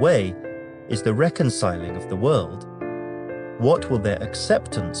cast away is the reconciling of the world, what will their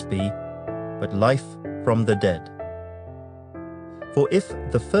acceptance be but life from the dead? For if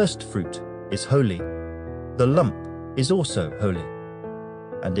the first fruit is holy, the lump is also holy.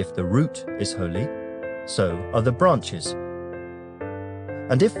 And if the root is holy, so are the branches.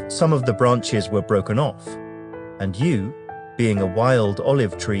 And if some of the branches were broken off, and you, being a wild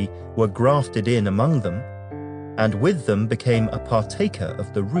olive tree, were grafted in among them, and with them became a partaker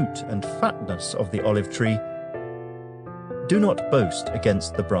of the root and fatness of the olive tree, do not boast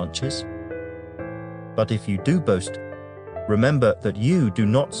against the branches. But if you do boast, remember that you do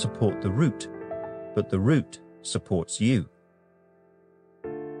not support the root, but the root supports you.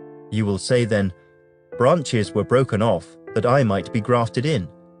 You will say then, "Branches were broken off that I might be grafted in."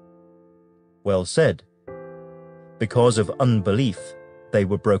 Well said. Because of unbelief they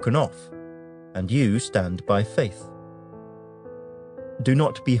were broken off, and you stand by faith. Do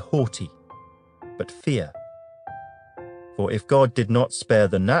not be haughty, but fear. For if God did not spare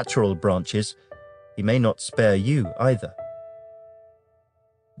the natural branches, he may not spare you either.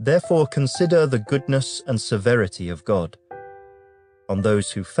 Therefore consider the goodness and severity of God. On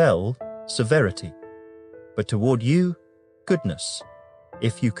those who fell, severity, but toward you, goodness,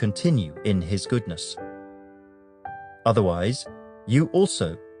 if you continue in his goodness. Otherwise, you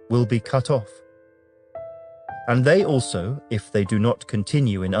also will be cut off. And they also, if they do not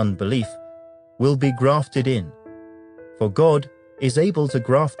continue in unbelief, will be grafted in, for God is able to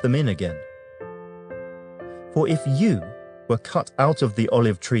graft them in again. For if you were cut out of the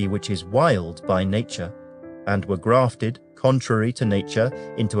olive tree which is wild by nature, and were grafted, contrary to nature,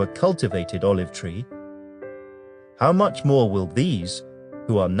 into a cultivated olive tree, how much more will these,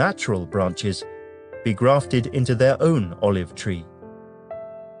 who are natural branches, be grafted into their own olive tree?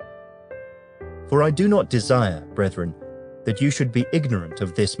 For I do not desire, brethren, that you should be ignorant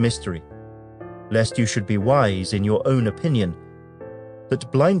of this mystery, lest you should be wise in your own opinion,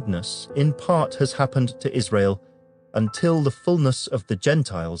 that blindness in part has happened to Israel until the fullness of the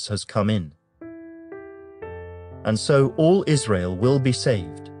Gentiles has come in. And so all Israel will be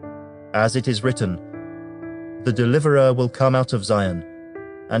saved, as it is written, "The deliverer will come out of Zion,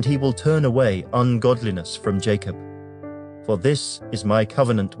 and he will turn away ungodliness from Jacob. For this is my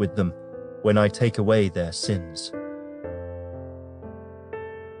covenant with them, when I take away their sins."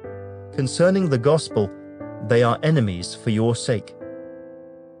 Concerning the gospel, they are enemies for your sake.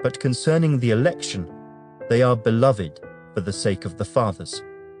 But concerning the election, they are beloved for the sake of the fathers.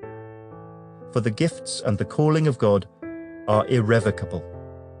 For the gifts and the calling of God are irrevocable.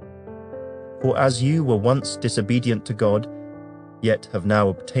 For as you were once disobedient to God, yet have now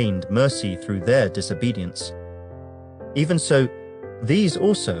obtained mercy through their disobedience, even so these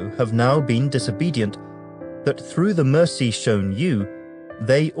also have now been disobedient, that through the mercy shown you,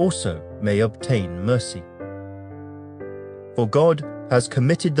 they also may obtain mercy. For God has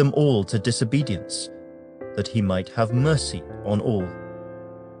committed them all to disobedience, that he might have mercy on all.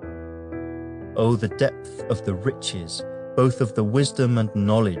 O the depth of the riches, both of the wisdom and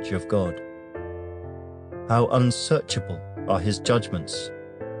knowledge of God! How unsearchable are his judgments,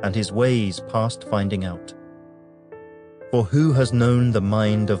 and his ways past finding out. For who has known the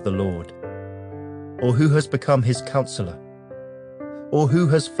mind of the Lord? Or who has become his counselor? Or who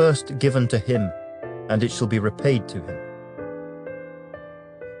has first given to him, and it shall be repaid to him?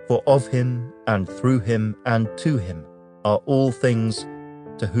 For of him, and through him, and to him are all things,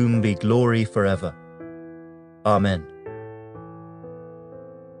 to whom be glory forever. Amen.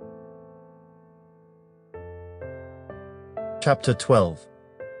 Chapter 12.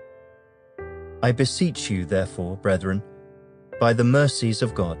 I beseech you, therefore, brethren, by the mercies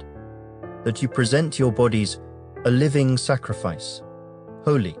of God, that you present your bodies a living sacrifice,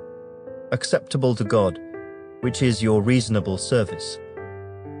 holy, acceptable to God, which is your reasonable service.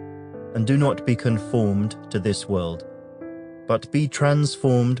 And do not be conformed to this world, but be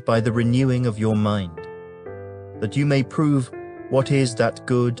transformed by the renewing of your mind, that you may prove what is that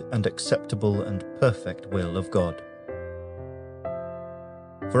good and acceptable and perfect will of God.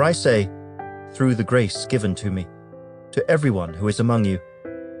 For I say, through the grace given to me, to everyone who is among you,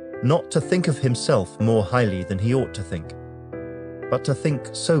 not to think of himself more highly than he ought to think, but to think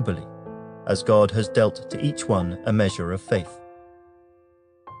soberly, as God has dealt to each one a measure of faith.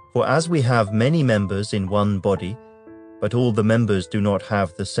 For as we have many members in one body, but all the members do not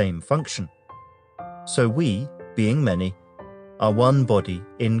have the same function, so we, being many, are one body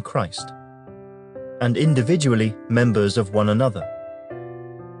in Christ, and individually members of one another.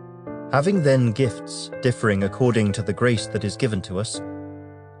 Having then gifts differing according to the grace that is given to us,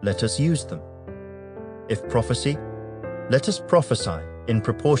 let us use them. If prophecy, let us prophesy in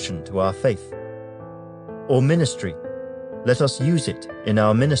proportion to our faith. Or ministry, let us use it in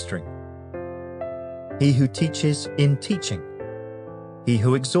our ministering. He who teaches, in teaching. He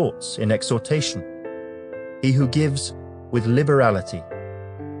who exhorts, in exhortation. He who gives, with liberality.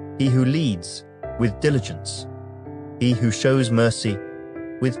 He who leads, with diligence. He who shows mercy,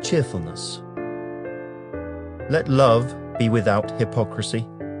 with cheerfulness. Let love be without hypocrisy.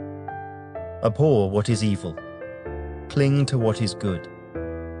 Abhor what is evil. Cling to what is good.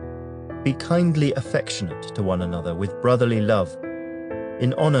 Be kindly affectionate to one another with brotherly love,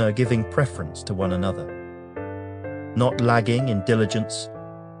 in honor giving preference to one another. Not lagging in diligence,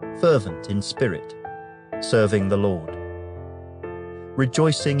 fervent in spirit, serving the Lord.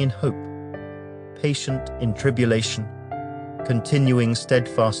 Rejoicing in hope, patient in tribulation, continuing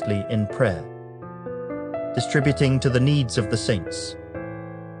steadfastly in prayer, distributing to the needs of the saints,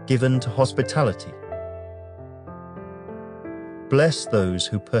 given to hospitality. Bless those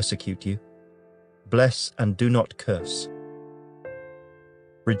who persecute you. Bless and do not curse.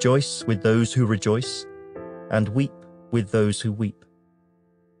 Rejoice with those who rejoice, and weep with those who weep.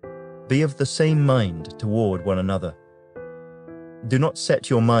 Be of the same mind toward one another. Do not set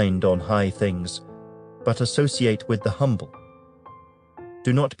your mind on high things, but associate with the humble.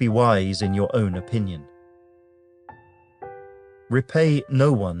 Do not be wise in your own opinion. Repay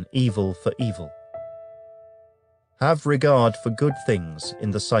no one evil for evil. Have regard for good things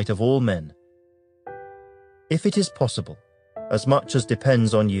in the sight of all men. If it is possible, as much as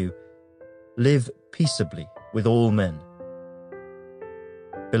depends on you, live peaceably with all men.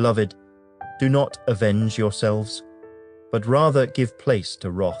 Beloved, do not avenge yourselves, but rather give place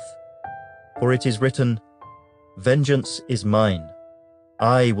to wrath. For it is written, "Vengeance is mine,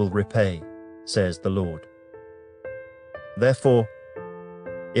 I will repay, says the Lord." Therefore,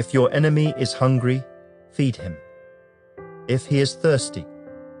 if your enemy is hungry, feed him. If he is thirsty,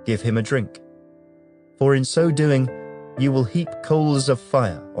 give him a drink. For in so doing, you will heap coals of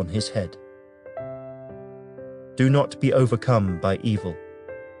fire on his head. Do not be overcome by evil,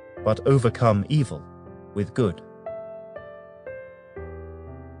 but overcome evil with good.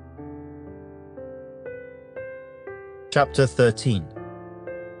 Chapter 13.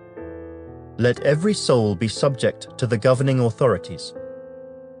 Let every soul be subject to the governing authorities,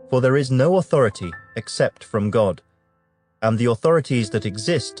 for there is no authority except from God, and the authorities that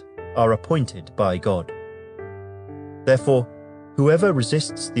exist are appointed by God. Therefore, whoever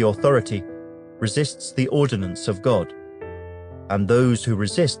resists the authority resists the ordinance of God, and those who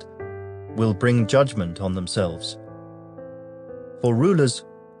resist will bring judgment on themselves. For rulers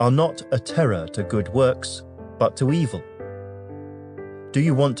are not a terror to good works, but to evil. Do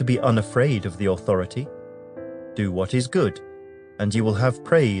you want to be unafraid of the authority? Do what is good, and you will have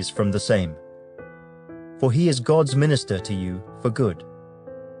praise from the same. For he is God's minister to you for good.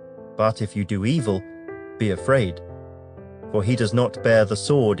 But if you do evil, be afraid, for he does not bear the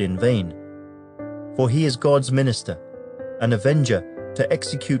sword in vain. For he is God's minister, an avenger to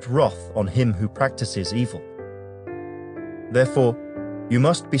execute wrath on him who practices evil. Therefore, you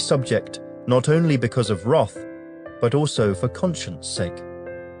must be subject not only because of wrath, but also for conscience' sake.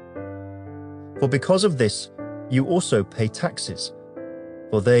 For because of this, you also pay taxes,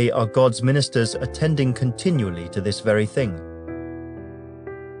 for they are God's ministers attending continually to this very thing.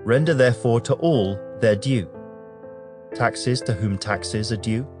 Render therefore to all their due: taxes to whom taxes are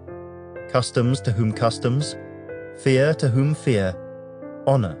due, customs to whom customs, fear to whom fear,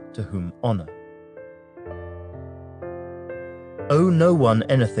 honor to whom honor. Owe no one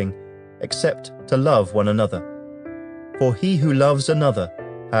anything except to love one another, for he who loves another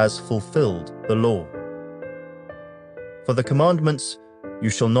has fulfilled the law. For the commandments, you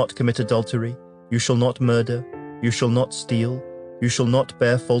shall not commit adultery, you shall not murder, you shall not steal, you shall not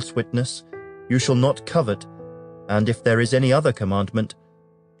bear false witness, you shall not covet, and if there is any other commandment,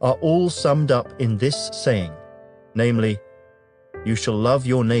 are all summed up in this saying, namely, you shall love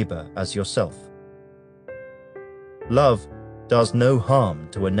your neighbor as yourself. Love does no harm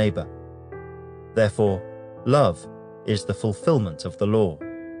to a neighbor. Therefore, love is the fulfillment of the law.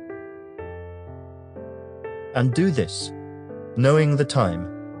 And do this, knowing the time,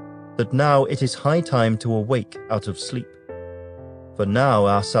 that now it is high time to awake out of sleep. For now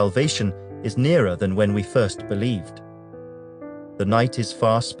our salvation is nearer than when we first believed. The night is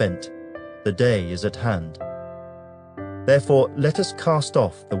far spent, the day is at hand. Therefore let us cast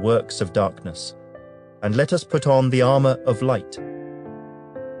off the works of darkness, and let us put on the armor of light.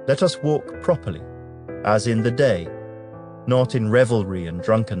 Let us walk properly, as in the day, not in revelry and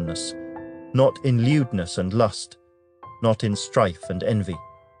drunkenness, not in lewdness and lust, not in strife and envy.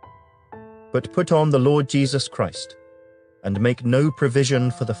 But put on the Lord Jesus Christ, and make no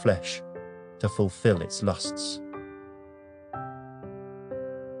provision for the flesh to fulfill its lusts.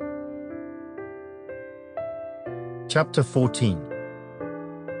 Chapter 14.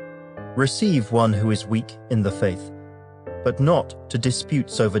 Receive one who is weak in the faith, but not to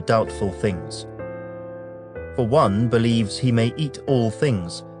disputes over doubtful things. For one believes he may eat all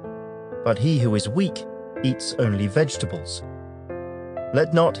things, but he who is weak eats only vegetables.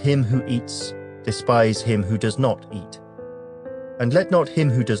 Let not him who eats despise him who does not eat, and let not him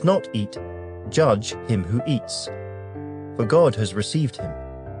who does not eat judge him who eats, for God has received him.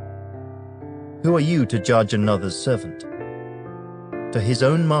 Who are you to judge another's servant? To his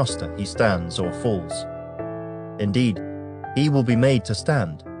own master he stands or falls. Indeed, he will be made to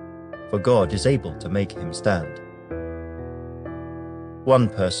stand, for God is able to make him stand. One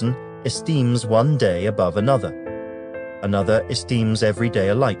person esteems one day above another, another esteems every day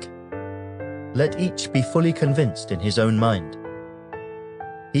alike. Let each be fully convinced in his own mind.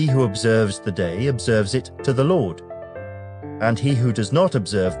 He who observes the day observes it to the Lord, and he who does not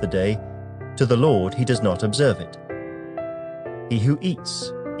observe the day, to the Lord he does not observe it. He who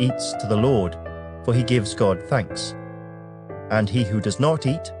eats, eats to the Lord, for he gives God thanks. And he who does not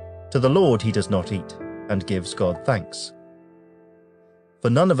eat, to the Lord he does not eat, and gives God thanks. For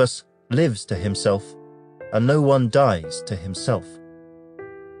none of us lives to himself, and no one dies to himself.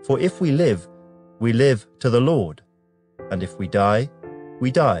 For if we live to the Lord, and if we die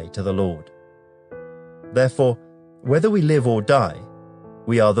to the Lord. Therefore, whether we live or die,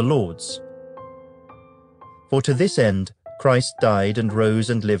 we are the Lord's. For to this end Christ died and rose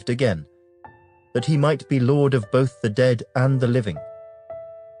and lived again, that he might be Lord of both the dead and the living.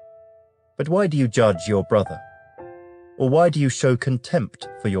 But why do you judge your brother? Or why do you show contempt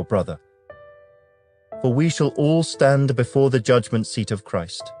for your brother? For we shall all stand before the judgment seat of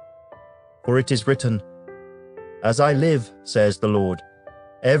Christ. For it is written, As I live, says the Lord,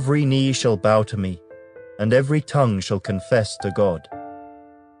 every knee shall bow to me, and every tongue shall confess to God.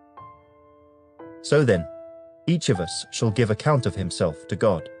 So then, each of us shall give account of himself to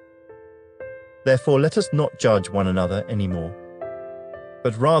God. Therefore let us not judge one another any more,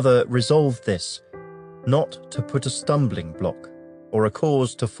 but rather resolve this, not to put a stumbling block or a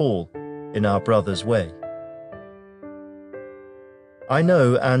cause to fall in our brother's way. I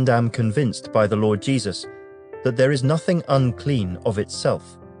know and am convinced by the Lord Jesus that there is nothing unclean of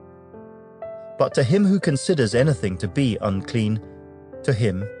itself. But to him who considers anything to be unclean, to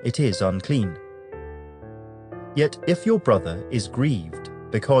him it is unclean. Yet if your brother is grieved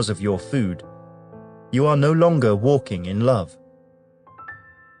because of your food, you are no longer walking in love.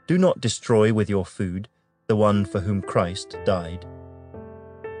 Do not destroy with your food the one for whom Christ died.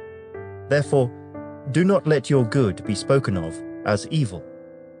 Therefore, do not let your good be spoken of as evil.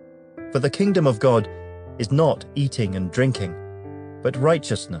 For the kingdom of God is not eating and drinking, but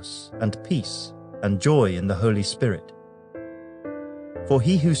righteousness and peace and joy in the Holy Spirit. For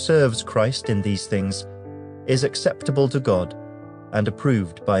he who serves Christ in these things is acceptable to God and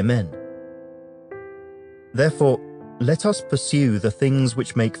approved by men. Therefore, let us pursue the things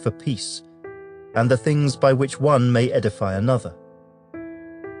which make for peace, and the things by which one may edify another.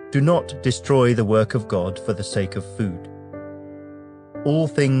 Do not destroy the work of God for the sake of food. All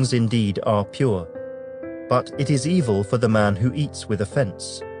things indeed are pure, but it is evil for the man who eats with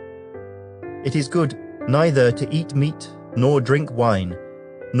offense. It is good neither to eat meat, nor drink wine,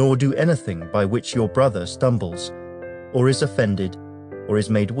 nor do anything by which your brother stumbles, or is offended, or is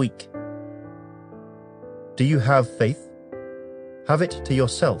made weak. Do you have faith? Have it to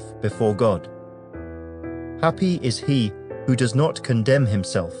yourself before God. Happy is he who does not condemn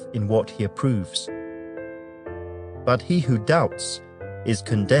himself in what he approves. But he who doubts is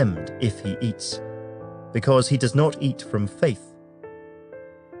condemned if he eats, because he does not eat from faith.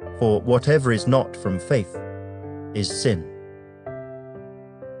 For whatever is not from faith is sin.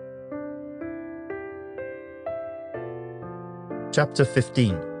 Chapter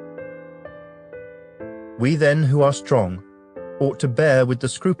 15. We then who are strong ought to bear with the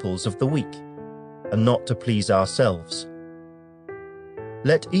scruples of the weak, and not to please ourselves.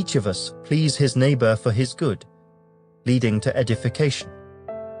 Let each of us please his neighbor for his good, leading to edification.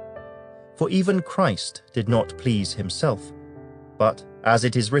 For even Christ did not please himself, but, as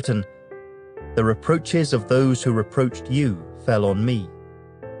it is written, "The reproaches of those who reproached you fell on me."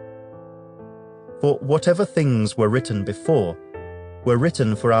 For whatever things were written before were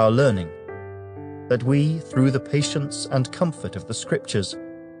written for our learning, that we, through the patience and comfort of the Scriptures,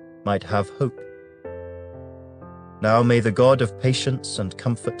 might have hope. Now may the God of patience and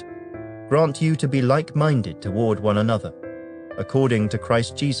comfort grant you to be like-minded toward one another, according to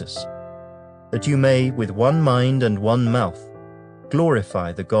Christ Jesus, that you may, with one mind and one mouth,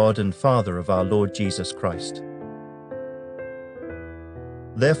 glorify the God and Father of our Lord Jesus Christ.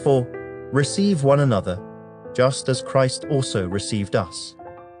 Therefore, receive one another, just as Christ also received us,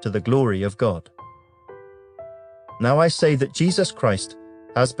 to the glory of God. Now I say that Jesus Christ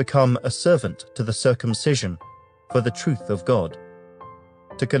has become a servant to the circumcision for the truth of God,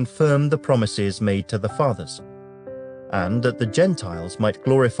 to confirm the promises made to the fathers, and that the Gentiles might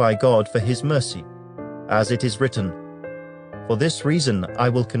glorify God for his mercy, as it is written, "For this reason I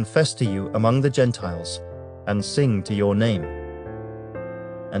will confess to you among the Gentiles, and sing to your name."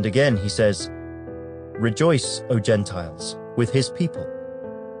 And again he says, "Rejoice, O Gentiles, with his people."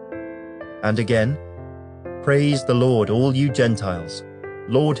 And again, "Praise the Lord, all you Gentiles,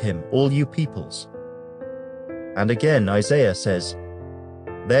 laud him, all you peoples." And again Isaiah says,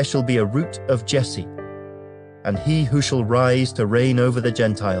 "There shall be a root of Jesse, and he who shall rise to reign over the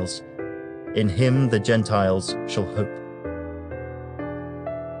Gentiles, in him the Gentiles shall hope."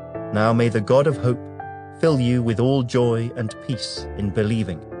 Now may the God of hope fill you with all joy and peace in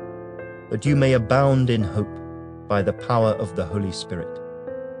believing, that you may abound in hope by the power of the Holy Spirit.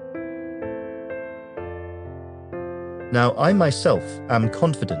 Now I myself am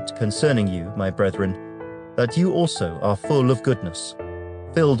confident concerning you, my brethren, that you also are full of goodness,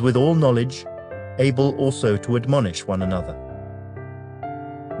 filled with all knowledge, able also to admonish one another.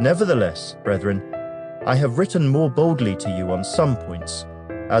 Nevertheless, brethren, I have written more boldly to you on some points,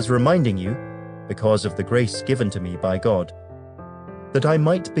 as reminding you, because of the grace given to me by God, that I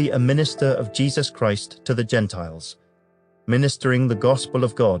might be a minister of Jesus Christ to the Gentiles, ministering the gospel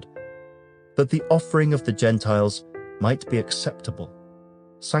of God, that the offering of the Gentiles might be acceptable,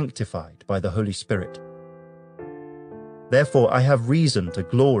 sanctified by the Holy Spirit. Therefore I have reason to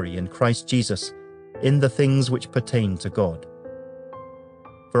glory in Christ Jesus in the things which pertain to God.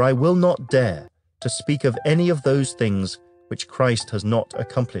 For I will not dare to speak of any of those things which Christ has not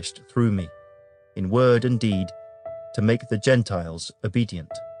accomplished through me, in word and deed, to make the Gentiles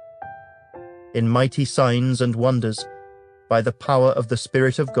obedient, in mighty signs and wonders, by the power of the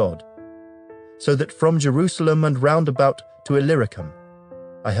Spirit of God, so that from Jerusalem and round about to Illyricum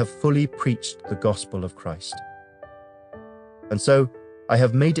I have fully preached the gospel of Christ. And so I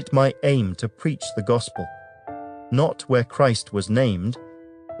have made it my aim to preach the gospel, not where Christ was named,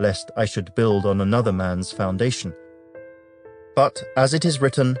 lest I should build on another man's foundation, but as it is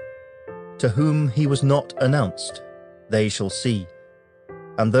written, "To whom he was not announced, they shall see,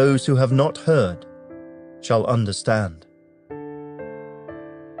 and those who have not heard shall understand."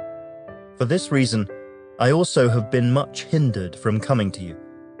 For this reason I also have been much hindered from coming to you.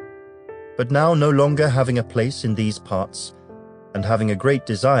 But now, no longer having a place in these parts, and having a great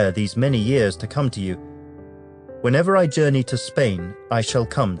desire these many years to come to you, whenever I journey to Spain, I shall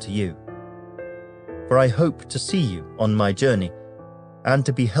come to you. For I hope to see you on my journey, and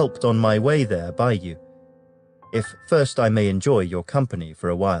to be helped on my way there by you, if first I may enjoy your company for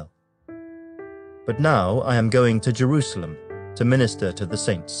a while. But now I am going to Jerusalem to minister to the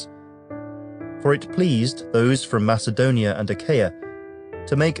saints. For it pleased those from Macedonia and Achaia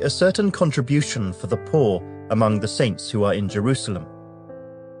to make a certain contribution for the poor among the saints who are in Jerusalem.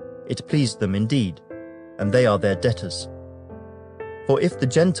 It pleased them indeed, and they are their debtors. For if the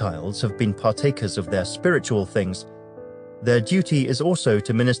Gentiles have been partakers of their spiritual things, their duty is also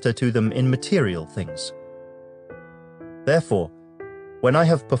to minister to them in material things. Therefore, when I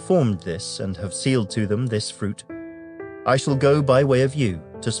have performed this and have sealed to them this fruit, I shall go by way of you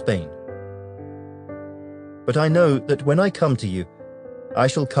to Spain. But I know that when I come to you, I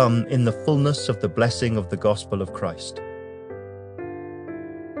shall come in the fullness of the blessing of the gospel of Christ.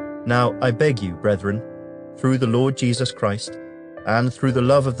 Now I beg you, brethren, through the Lord Jesus Christ, and through the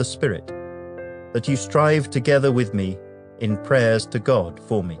love of the Spirit, that you strive together with me in prayers to God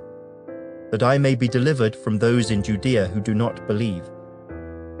for me, that I may be delivered from those in Judea who do not believe,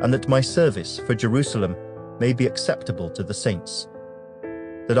 and that my service for Jerusalem may be acceptable to the saints,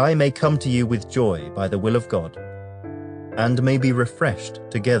 that I may come to you with joy by the will of God, and may be refreshed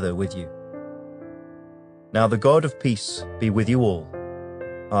together with you. Now the God of peace be with you all.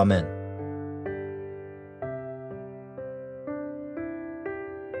 Amen.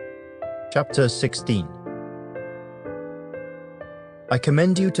 Chapter 16. I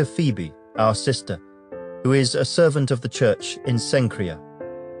commend you to Phoebe, our sister, who is a servant of the church in Cenchrea,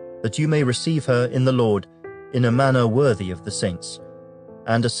 that you may receive her in the Lord in a manner worthy of the saints,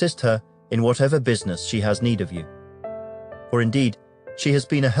 and assist her in whatever business she has need of you. For indeed, she has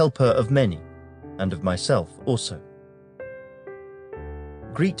been a helper of many, and of myself also.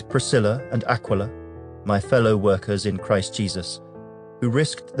 Greet Priscilla and Aquila, my fellow workers in Christ Jesus, who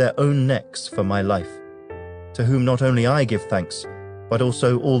risked their own necks for my life, to whom not only I give thanks, but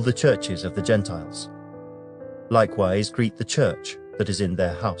also all the churches of the Gentiles. Likewise greet the church that is in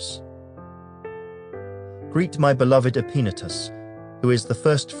their house. Greet my beloved Epaenetus, who is the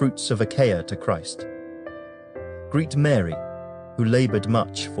first fruits of Achaia to Christ. Greet Mary, who labored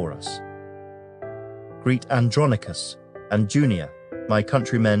much for us. Greet Andronicus and Junia, my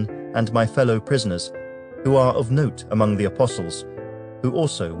countrymen and my fellow prisoners, who are of note among the apostles, who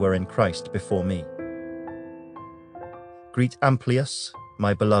also were in Christ before me. Greet Amplias,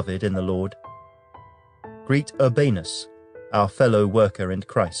 my beloved in the Lord. Greet Urbanus, our fellow worker in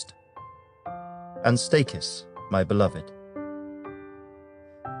Christ. And Stachys, my beloved.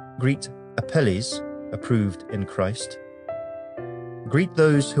 Greet Apelles, approved in Christ. Greet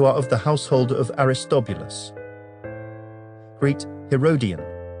those who are of the household of Aristobulus. Greet Herodion,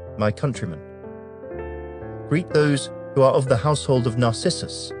 my countryman. Greet those who are of the household of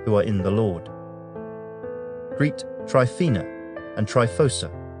Narcissus, who are in the Lord. Greet Tryphena and Tryphosa,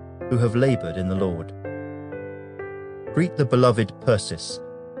 who have labored in the Lord. Greet the beloved Persis,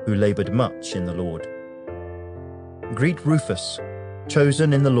 who labored much in the Lord. Greet Rufus,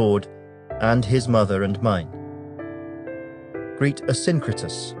 chosen in the Lord, and his mother and mine. Greet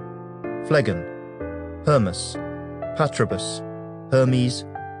Asyncritus, Phlegon, Hermas, Patrobus, Hermes,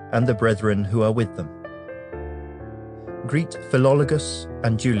 and the brethren who are with them. Greet Philologus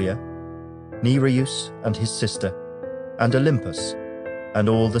and Julia, Nereus and his sister, and Olympus, and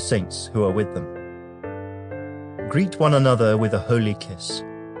all the saints who are with them. Greet one another with a holy kiss.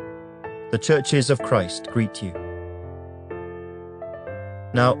 The churches of Christ greet you.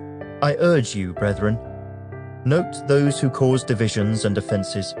 Now, I urge you, brethren, note those who cause divisions and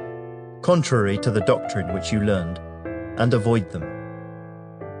offenses, contrary to the doctrine which you learned, and avoid them.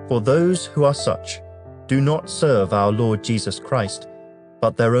 For those who are such do not serve our Lord Jesus Christ,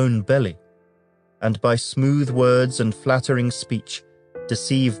 but their own belly, and by smooth words and flattering speech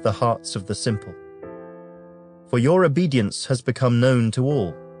deceive the hearts of the simple. For your obedience has become known to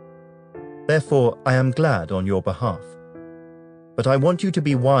all. Therefore I am glad on your behalf. But I want you to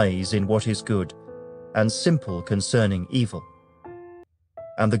be wise in what is good, and simple concerning evil.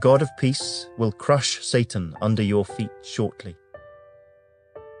 And the God of peace will crush Satan under your feet shortly.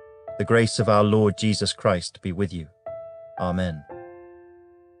 The grace of our Lord Jesus Christ be with you. Amen.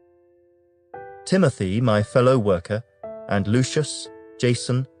 Timothy, my fellow worker, and Lucius,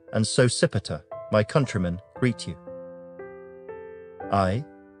 Jason, and Sosipater, my countrymen, greet you. I,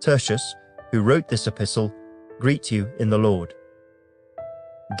 Tertius, who wrote this epistle, greet you in the Lord.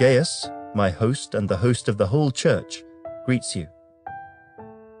 Gaius, my host and the host of the whole church, greets you.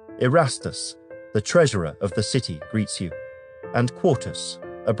 Erastus, the treasurer of the city, greets you, and Quartus,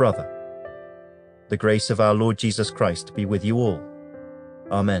 a brother. The grace of our Lord Jesus Christ be with you all.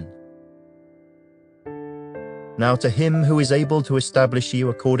 Amen. Now to him who is able to establish you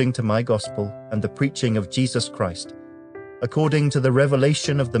according to my gospel and the preaching of Jesus Christ, according to the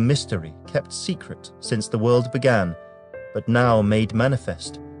revelation of the mystery kept secret since the world began, but now made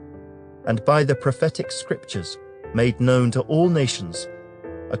manifest, and by the prophetic scriptures made known to all nations,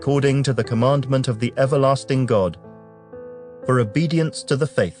 according to the commandment of the everlasting God, for obedience to the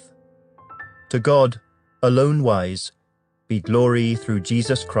faith. To God, alone wise, be glory through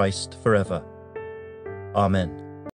Jesus Christ forever. Amen.